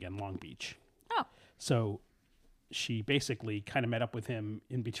California again, Long Beach. Oh. So she basically kind of met up with him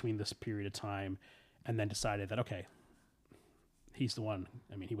in between this period of time and then decided that, okay, he's the one.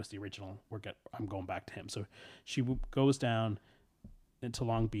 I mean, he was the original. I'm going back to him. So she goes down into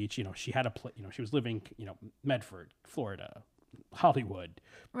Long Beach. She had she was living, Medford, Florida, Hollywood,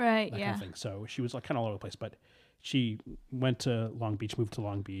 Right, that yeah. kind of thing. So she was like kind of all over the place, but she went to Long Beach, moved to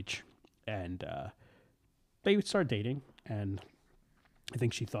Long Beach, and they started dating, and I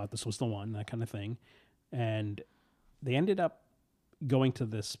think she thought this was the one, that kind of thing. And they ended up going to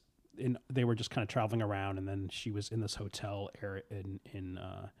this, they were just kind of traveling around, and then she was in this hotel area in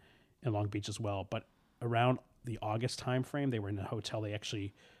Long Beach as well. But around the August time frame, they were in a hotel. They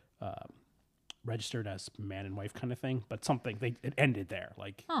actually registered as man and wife kind of thing, but it ended there.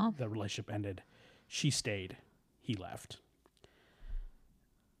 Like the relationship ended. She stayed, he left.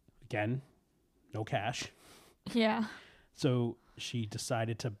 Again, no cash. Yeah. So she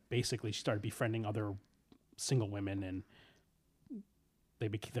decided to she started befriending other single women, and they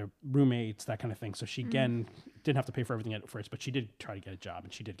became their roommates, that kind of thing. So she, again, didn't have to pay for everything at first, but she did try to get a job,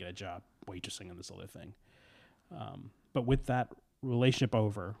 and she did get a job waitressing and this other thing. But with that relationship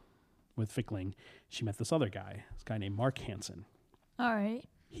over with Fickling, she met this guy named Mark Hansen. All right.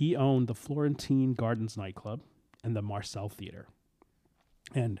 He owned the Florentine Gardens nightclub and the Marcel Theater.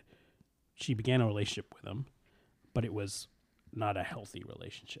 And she began a relationship with him, but it was not a healthy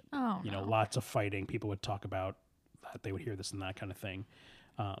relationship. Oh, no. Lots of fighting. People would talk about that. They would hear this and that kind of thing.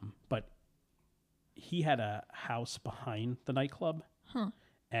 But he had a house behind the nightclub.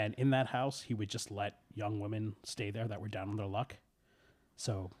 And in that house, he would just let young women stay there that were down on their luck.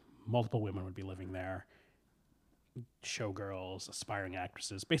 So multiple women would be living there. Showgirls, aspiring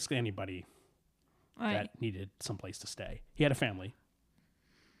actresses, basically anybody Right. that needed someplace to stay. He had a family,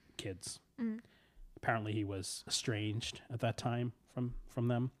 kids. Apparently, he was estranged at that time from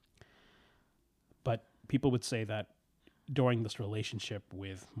them. But people would say that during this relationship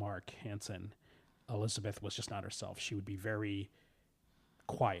with Mark Hansen, Elizabeth was just not herself. She would be very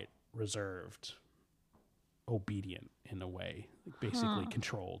quiet, reserved, obedient in a way, like basically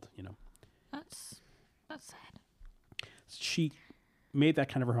controlled, That's sad. She made that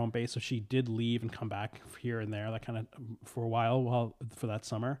kind of her home base, so she did leave and come back here and there, that kind of for a while for that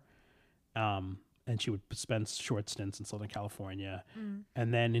summer. And she would spend short stints in Southern California.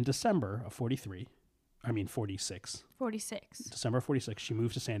 And then in December of 46, 46. December of 46, she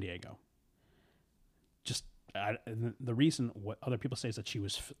moved to San Diego. The reason what other people say is that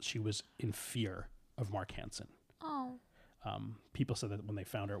she was in fear of Mark Hansen. Oh. People said that when they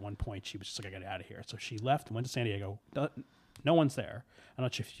found her at one point, she was just like, I got out of here. So she left, went to San Diego. No one's there. I'm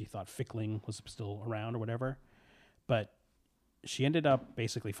not sure if she thought Fickling was still around or whatever. But she ended up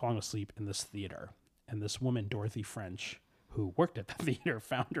basically falling asleep in this theater. And this woman, Dorothy French, who worked at the theater,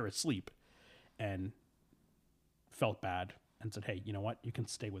 found her asleep and felt bad and said, hey, you know what? You can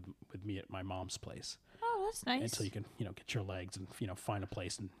stay with me at my mom's place. Oh, that's nice. Until you can, get your legs and, find a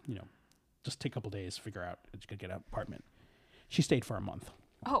place and, just take a couple days, figure out that you could get an apartment. She stayed for a month.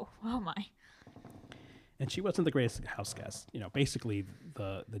 Oh my. And she wasn't the greatest house guest. Basically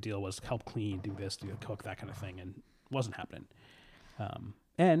the deal was help clean, do this, do cook, that kind of thing, and it wasn't happening.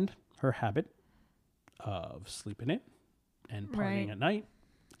 And her habit of sleeping in and partying at night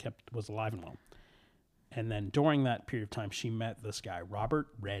was alive and well. And then during that period of time, she met this guy, Robert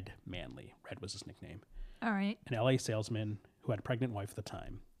Red Manley. Red was his nickname. All right. An LA salesman who had a pregnant wife at the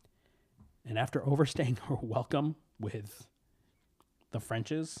time. And after overstaying her welcome with the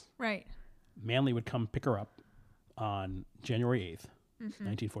Frenches, Right. Manley would come pick her up on January 8th,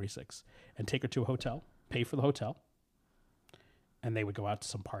 1946, and take her to a hotel, pay for the hotel, and they would go out to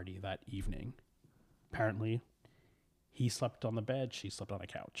some party that evening. Apparently, he slept on the bed, she slept on a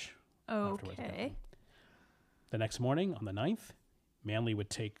couch. Okay. The next morning, on the 9th, Manley would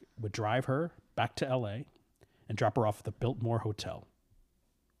drive her back to LA and drop her off at the Biltmore Hotel.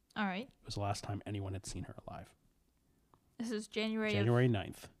 All right. It was the last time anyone had seen her alive. This is January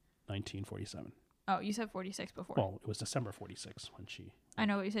 9th, 1947. Oh, you said 46 before. Well, it was December 46 when she... I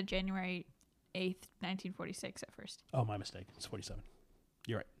know, you said January 8th, 1946 at first. Oh, my mistake. It's 47.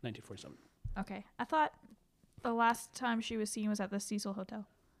 You're right, 1947. Okay. I thought the last time she was seen was at the Cecil Hotel.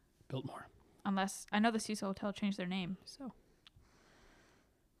 Biltmore. Unless, I know the Cecil Hotel changed their name, so.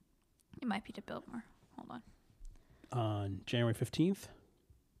 It might be to Biltmore. Hold on. On January 15th,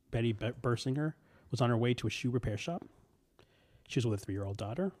 Betty Bersinger was on her way to a shoe repair shop. She was with a 3-year-old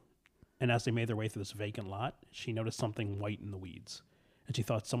daughter. And as they made their way through this vacant lot, she noticed something white in the weeds. And she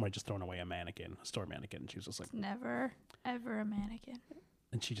thought someone had just thrown away a store mannequin. And she was just like... Never, ever a mannequin.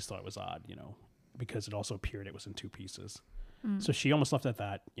 And she just thought it was odd, because it also appeared it was in 2 pieces. So she almost left at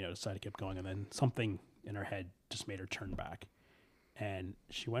that, decided to keep going. And then something in her head just made her turn back. And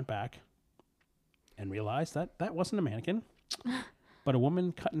she went back and realized that that wasn't a mannequin, but a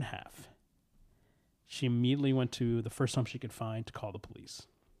woman cut in half. She immediately went to the first home she could find to call the police.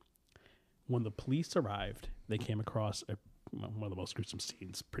 When the police arrived, they came across one of the most gruesome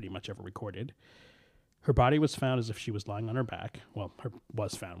scenes pretty much ever recorded. Her body was found as if she was lying on her back. Well,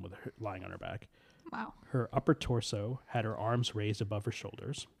 was found with her lying on her back. Wow. Her upper torso had her arms raised above her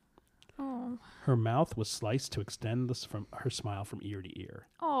shoulders. Oh. Her mouth was sliced to extend her smile from ear to ear.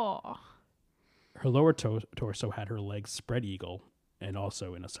 Oh. Her lower torso had her legs spread eagle and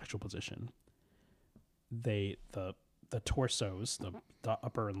also in a sexual position. The torsos, the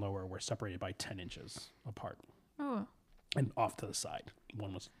upper and lower, were separated by 10 inches apart. Oh. And off to the side.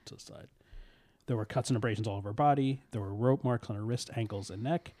 One was to the side. There were cuts and abrasions all over her body. There were rope marks on her wrist, ankles, and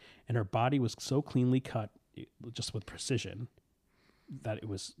neck. And her body was so cleanly cut, just with precision, that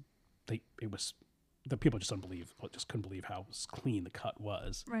the people just couldn't believe how clean the cut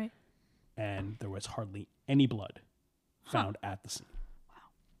was. Right. And there was hardly any blood found at the scene.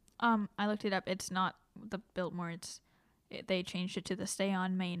 Wow. I looked it up. It's not the Biltmore. They changed it to the Stay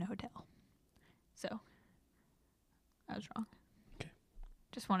on Main Hotel. So I was wrong. Okay.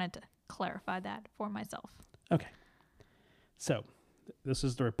 Just wanted to clarify that for myself. Okay. So this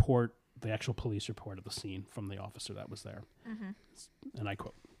is the report, the actual police report of the scene from the officer that was there. Mm-hmm. And I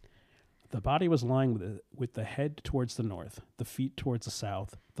quote, "The body was lying with the head towards the north, the feet towards the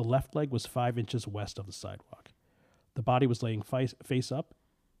south. The left leg was 5 inches west of the sidewalk. The body was laying face up,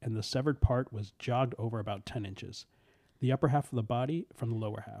 and the severed part was jogged over about 10 inches. The upper half of the body from the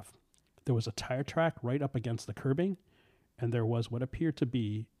lower half. There was a tire track right up against the curbing, and there was what appeared to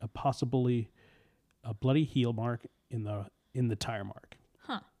be a possibly a bloody heel mark in the tire mark.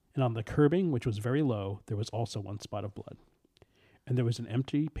 Huh. And on the curbing, which was very low, there was also one spot of blood. And there was an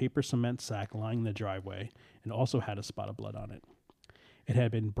empty paper cement sack lying in the driveway and also had a spot of blood on it. It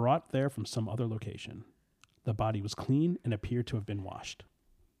had been brought there from some other location. The body was clean and appeared to have been washed.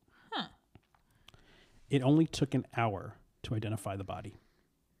 Huh. It only took an hour to identify the body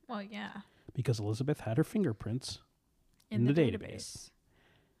Well, yeah. because Elizabeth had her fingerprints in the database.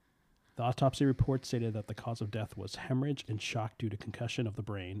 The autopsy report stated that the cause of death was hemorrhage and shock due to concussion of the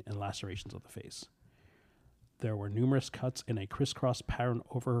brain and lacerations of the face. There were numerous cuts in a crisscross pattern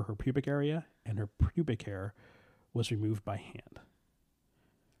over her pubic area, and her pubic hair was removed by hand.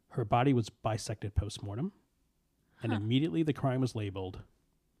 Her body was bisected post-mortem, and immediately the crime was labeled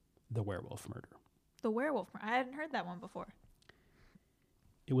the werewolf murder. The werewolf. I hadn't heard that one before.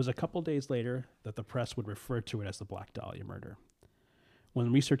 It was a couple days later that the press would refer to it as the Black Dahlia murder.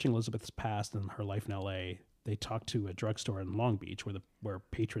 When researching Elizabeth's past and her life in L.A., they talked to a drugstore in Long Beach where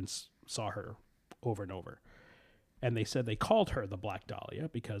patrons saw her over and over. And they said they called her the Black Dahlia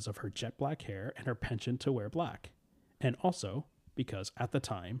because of her jet black hair and her penchant to wear black. And also because at the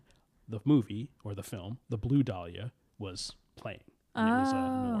time, the movie or the film, The Blue Dahlia, was playing. And it was a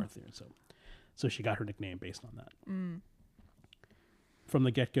noir theater. So she got her nickname based on that. From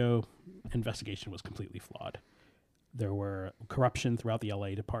the get-go, investigation was completely flawed. There were corruption throughout the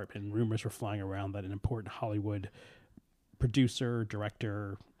LA department. Rumors were flying around that an important Hollywood producer,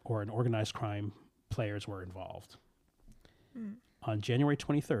 director, or an organized crime players were involved. On January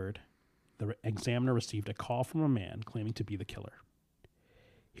 23rd, the Examiner received a call from a man claiming to be the killer.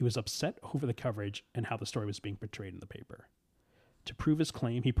 He was upset over the coverage and how the story was being portrayed in the paper. To prove his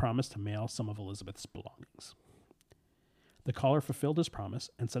claim, he promised to mail some of Elizabeth's belongings. The caller fulfilled his promise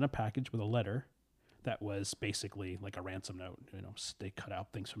and sent a package with a letter that was basically like a ransom note. You know, they cut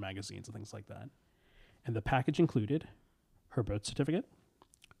out things from magazines and things like that. And the package included her birth certificate,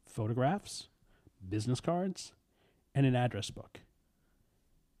 photographs, business cards, and an address book.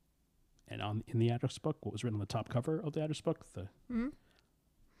 And in the address book, what was written on the top cover of the address book?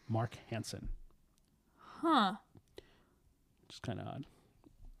 Mark Hansen. Huh. Which is kind of odd.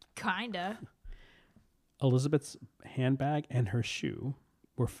 Kinda. Elizabeth's handbag and her shoe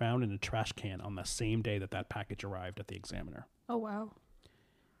were found in a trash can on the same day that package arrived at the Examiner. Oh, wow.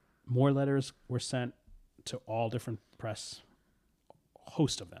 More letters were sent to all different press,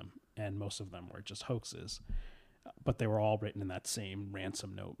 host of them, and most of them were just hoaxes, but they were all written in that same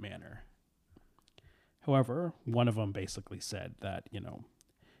ransom note manner. However, one of them basically said that,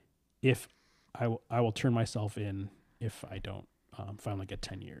 if I will turn myself in if I don't finally get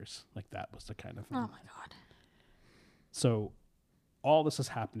 10 years. Like that was the kind of thing. Oh, my God. So all this is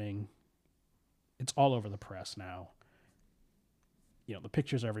happening. It's all over the press now. The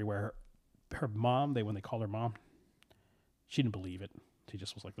pictures everywhere. Her mom, when they called her mom, she didn't believe it. She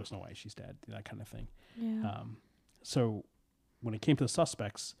just was like, there's no way she's dead, that kind of thing. Yeah. So when it came to the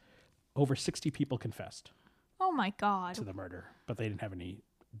suspects, over 60 people confessed Oh, my God. to the murder, but they didn't have any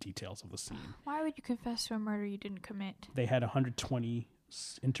details of the scene. Why would you confess to a murder you didn't commit? They had 120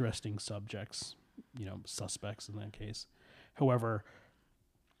 interesting subjects, suspects in that case. However,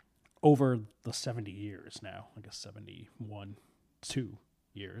 over the 70 years now, I guess 71, 2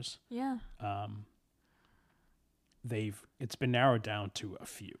 years, Yeah. it's been narrowed down to a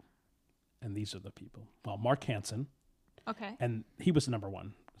few. And these are the people. Well, Mark Hansen, Okay. and he was the number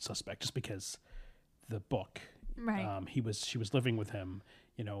one suspect just because the book, Right. she was living with him,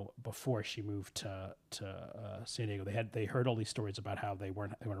 before she moved to San Diego. They heard all these stories about how they were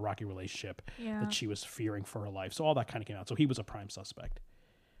in a rocky relationship, Yeah. that she was fearing for her life. So all that kind of came out. So he was a prime suspect.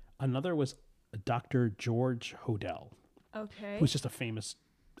 Another was Dr. George Hodel, Okay. who's just a famous,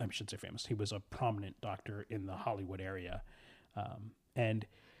 I shouldn't say famous, he was a prominent doctor in the Hollywood area. And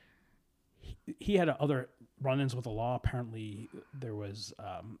he had other run-ins with the law. Apparently there was,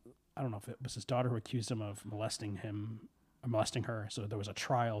 I don't know if it was his daughter who accused him of molesting her. So there was a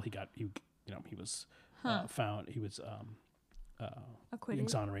trial. He was found, he was Acquitted.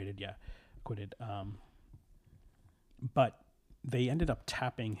 exonerated. Yeah. Acquitted. But they ended up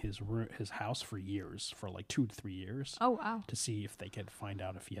tapping his house for years, for like 2 to 3 years. Oh, wow. To see if they could find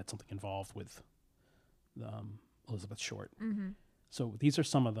out if he had something involved with Elizabeth Short. Mm-hmm. So these are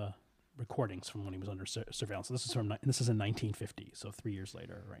some of the recordings from when he was under surveillance. So this is in 1950, so 3 years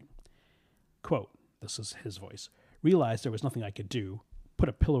later, right? Quote, this is his voice. Realized there was nothing I could do. Put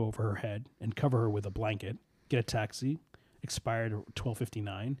a pillow over her head and cover her with a blanket. Get a taxi. Expired at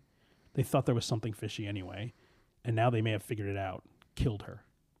 12:59. They thought there was something fishy anyway, and now they may have figured it out. Killed her.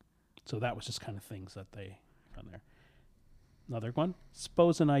 So that was just kind of things that they found there. Another one.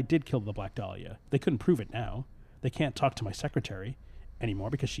 Suppose and I did kill the Black Dahlia. They couldn't prove it now. They can't talk to my secretary anymore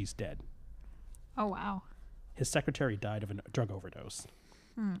because she's dead. Oh, wow. His secretary died of a drug overdose.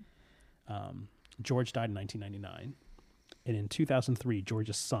 George died in 1999. And in 2003,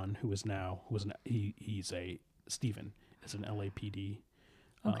 George's son, he's a Stephen, is an LAPD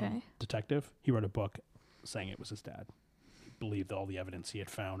detective. He wrote a book saying it was his dad. He believed all the evidence he had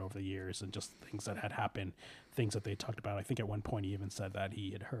found over the years and just things that had happened, things that they talked about. I think at one point he even said that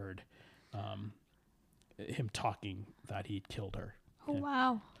he had heard him talking that he'd killed her. Oh,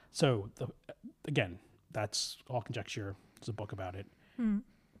 wow. So, again, that's all conjecture. There's a book about it.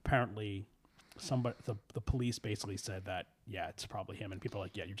 Apparently, the police basically said that, yeah, it's probably him. And people are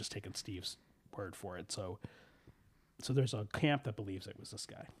like, yeah, you're just taking Steve's word for it. So there's a camp that believes it was this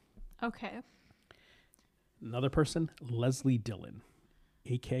guy. Okay. Another person, Leslie Dillon,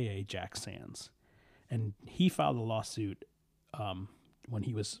 a.k.a. Jack Sands. And he filed a lawsuit when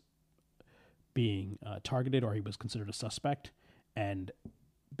he was being targeted, or he was considered a suspect. And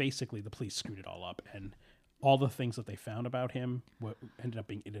basically the police screwed it all up. And all the things that they found about him ended up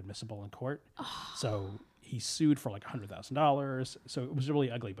being inadmissible in court. So he sued for like $100,000. So it was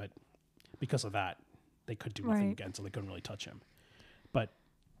really ugly, but because of that, they could do nothing against him. They couldn't really touch him. But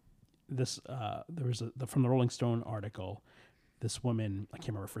this, there was from the Rolling Stone article, this woman, I can't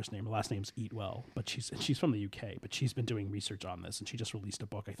remember her first name, her last name's Eatwell, but she's from the UK, but she's been doing research on this, and she just released a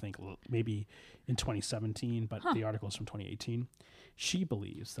book, I think, maybe in 2017, but the article is from 2018. She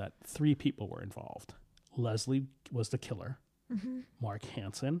believes that 3 people were involved. Leslie was the killer, Mark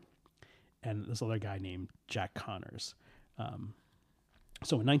Hansen, and this other guy named Jack Connors. So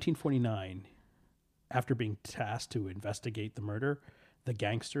in 1949, after being tasked to investigate the murder, the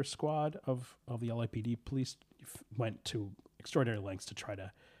gangster squad of the LAPD police went to extraordinary lengths to try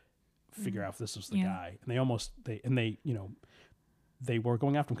to figure out if this was the guy. And they were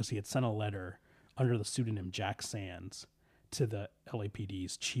going after him because he had sent a letter under the pseudonym Jack Sands to the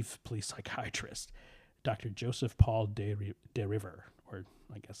LAPD's chief police psychiatrist, Dr. Joseph Paul de River, or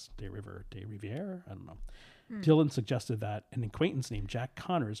I guess de Riviere, I don't know. Dillon suggested that an acquaintance named Jack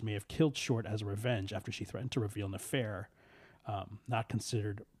Connors may have killed Short as a revenge after she threatened to reveal an affair not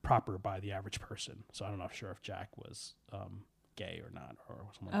considered proper by the average person. So I'm not sure if Jack was gay or not, or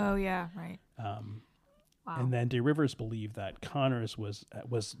something like that. Oh, yeah, right. Wow. And then de Rivers believed that Connors was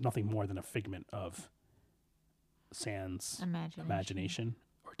nothing more than a figment of Sand's imagination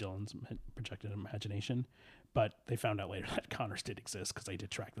or Dillon's projected imagination. But they found out later that Connors did exist because they did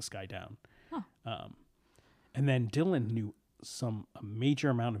track this guy down. And then Dillon knew a major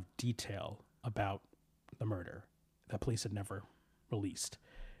amount of detail about the murder that police had never released.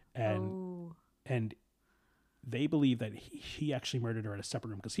 And they believe that he actually murdered her at a separate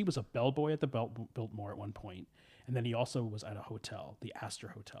room because he was a bellboy at the Biltmore at one point. And then he also was at a hotel, the Astor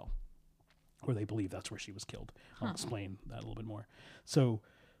Hotel, where they believe that's where she was killed. I'll explain that a little bit more. So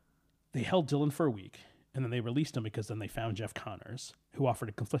they held Dillon for a week, and then they released him because then they found Jeff Connors, who offered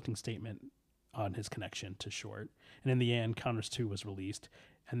a conflicting statement on his connection to Short. And in the end, Connors too was released.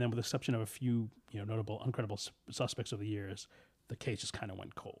 And then with the exception of a few notable uncredible suspects over the years, the case just kind of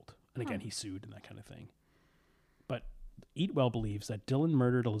went cold. And again, he sued and that kind of thing. But Eatwell believes that Dillon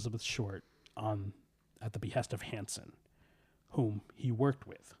murdered Elizabeth Short at the behest of Hansen, whom he worked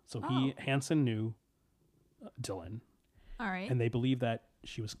with. So Hansen knew Dillon. All right. And they believe that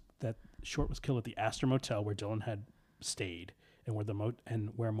Short was killed at the Astor Motel where Dillon had stayed, and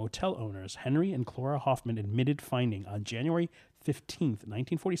where motel owners Henry and Clara Hoffman admitted finding on January 15th,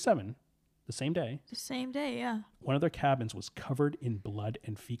 1947, the same day. The same day, yeah. One of their cabins was covered in blood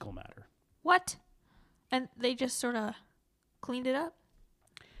and fecal matter. What? And they just sort of cleaned it up?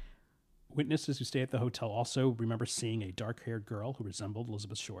 Witnesses who stayed at the hotel also remember seeing a dark-haired girl who resembled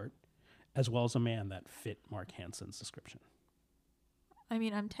Elizabeth Short, as well as a man that fit Mark Hansen's description. I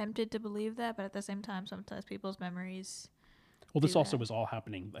mean, I'm tempted to believe that, but at the same time, sometimes people's memories... Well, this also was all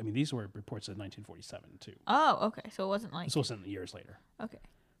happening. I mean, these were reports in 1947, too. Oh, okay. So it wasn't like... This wasn't years later. Okay.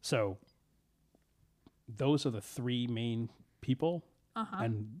 So those are the 3 main people,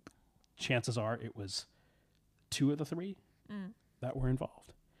 and chances are it was 2 of the 3 that were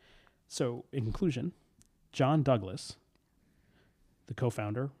involved. So, in conclusion, John Douglas, the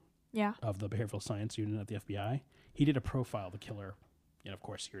co-founder of the Behavioral Science Unit at the FBI, he did a profile of the killer, of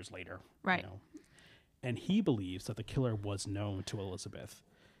course, years later. Right. And he believes that the killer was known to Elizabeth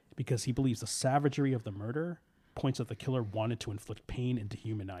because he believes the savagery of the murder points that the killer wanted to inflict pain and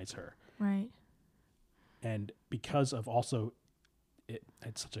dehumanize her. Right. And because of also,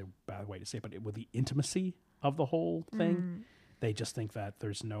 it's such a bad way to say it, but with the intimacy of the whole thing, They just think that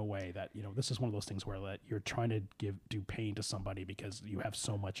there's no way that, this is one of those things where that you're trying to do pain to somebody because you have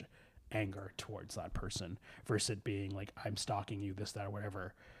so much anger towards that person versus it being like, I'm stalking you, this, that, or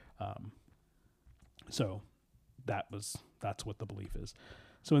whatever. So that's what the belief is.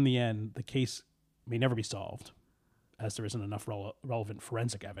 So in the end, the case may never be solved as there isn't enough relevant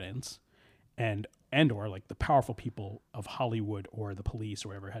forensic evidence and or like the powerful people of Hollywood or the police or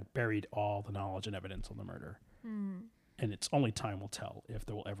whatever had buried all the knowledge and evidence on the murder. And it's only time will tell if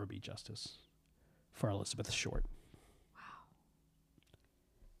there will ever be justice for Elizabeth Short. Wow.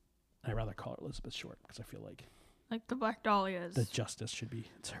 I'd rather call her Elizabeth Short because I feel like the Black Dahlias. the justice should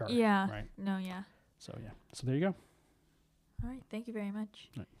be, it's her. Yeah. Right. No, yeah. So, yeah. So there you go. All right. Thank you very much.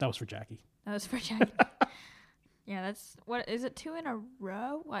 Right. That was for Jackie. That was for Jackie. Yeah, that's, what, is it 2 in a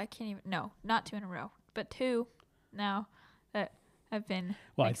row? Well, I can't even, no, not 2 in a row, but 2 now that have been.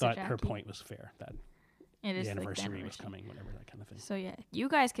 Well, I thought her point was fair, that it is the like anniversary was coming, whatever, that kind of thing. So, yeah, you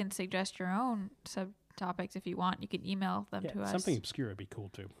guys can suggest your own subtopics if you want. You can email them to us. Something obscure would be cool,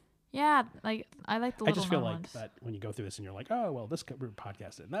 too. Yeah, like, I like the little I just feel like ones. that when you go through this and you're like, oh, well, this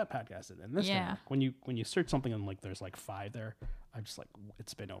podcast did, and that podcast did, and this thing. Yeah. When you search something and like there's like 5 there, I'm just like,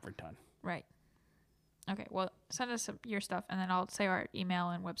 it's been overdone. Right. Okay, well, send us your stuff, and then I'll say our email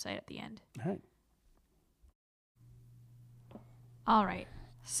and website at the end. All right. All right.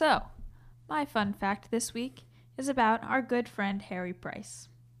 So, my fun fact this week is about our good friend Harry Price.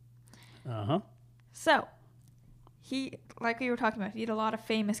 Uh-huh. So, he, like we were talking about, he had a lot of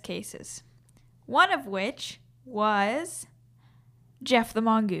famous cases. One of which was Jeff the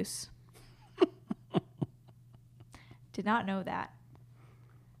Mongoose. Did not know that.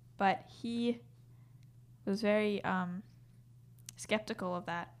 But he was very skeptical of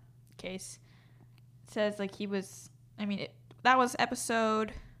that case. It says like he was, that was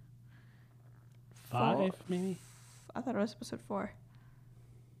episode 5, 4. maybe? I thought it was episode 4.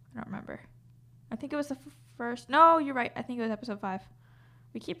 I don't remember. I think it was the first. No, you're right. I think it was episode 5.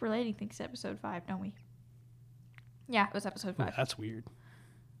 We keep relating things to episode 5, don't we? Yeah, it was episode 5. Ooh, that's weird.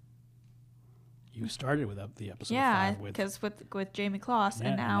 You started with the episode 5. Yeah, because with Jamie Kloss,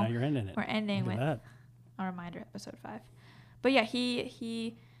 and now you're ending it. we're ending with a reminder, episode 5. But yeah,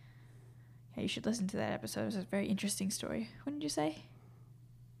 you should listen to that episode. It was a very interesting story. What did you say?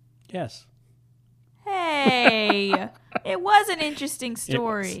 Yes. Hey, it was an interesting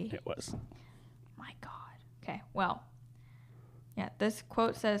story. It was. My God. Okay, well, yeah, this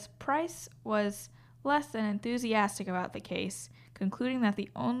quote says, Price was less than enthusiastic about the case, concluding that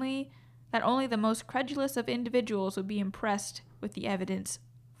only the most credulous of individuals would be impressed with the evidence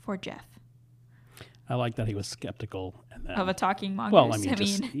for Jeff. I like that he was skeptical and then, of a talking mongoose. Well,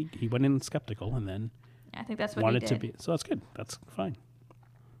 he went in skeptical and then I think that's what wanted he did. to be. So that's good. That's fine.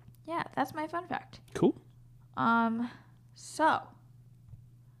 Yeah, that's my fun fact. Cool. So,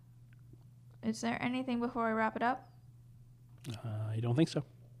 is there anything before we wrap it up? I don't think so.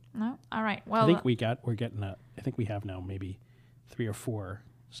 No? All right. Well, I think I think we have now maybe 3 or 4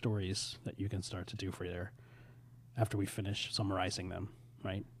 stories that you can start to do for there after we finish summarizing them,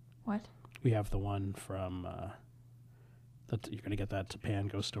 right? What? We have the one from you're going to get that Japan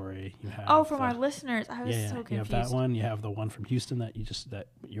ghost story. You have from our listeners. I was so confused. You have that one. You have the one from Houston that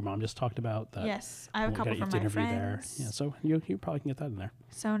your mom just talked about. Yes, I have a couple from my friends. There. Yeah, so you probably can get that in there.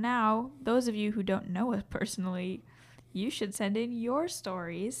 So now, those of you who don't know us personally, you should send in your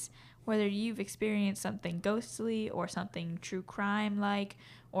stories, whether you've experienced something ghostly or something true crime-like,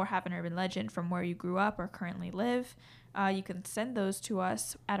 or have an urban legend from where you grew up or currently live. You can send those to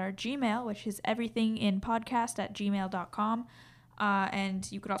us at our Gmail, which is everythinginpodcast@gmail.com. And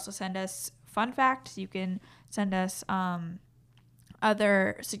you could also send us fun facts. You can send us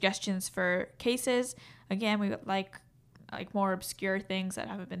other suggestions for cases. Again, we would like more obscure things that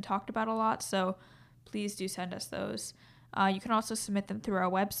haven't been talked about a lot, so please do send us those. You can also submit them through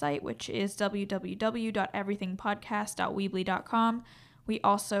our website, which is www.everythingpodcast.weebly.com. We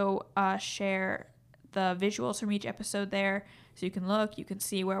also share the visuals from each episode there, so you can look, you can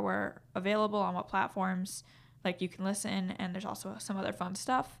see where we're available on what platforms, you can listen, and there's also some other fun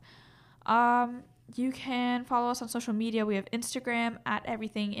stuff. You can follow us on social media. We have Instagram at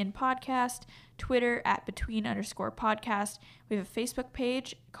everythinginpodcast, Twitter at between_podcast. We have a Facebook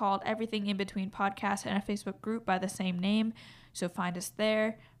page called Everything in Between Podcast and a Facebook group by the same name. So find us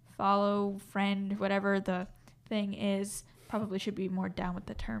there, follow, friend, whatever the thing is. Probably should be more down with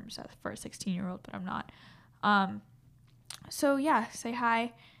the terms for a 16-year-old, but I'm not. So yeah, say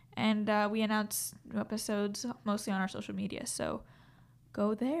hi. And we announce new episodes mostly on our social media. So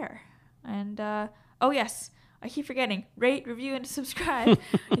go there. And, oh yes, I keep forgetting. Rate, review, and subscribe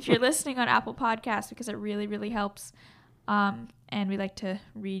if you're listening on Apple Podcasts, because it really, really helps. And we like to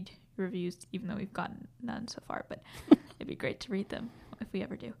read reviews, even though we've gotten none so far, but it'd be great to read them if we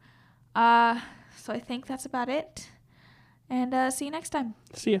ever do. So I think that's about it. And see you next time.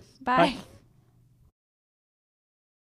 See ya. Bye. Bye.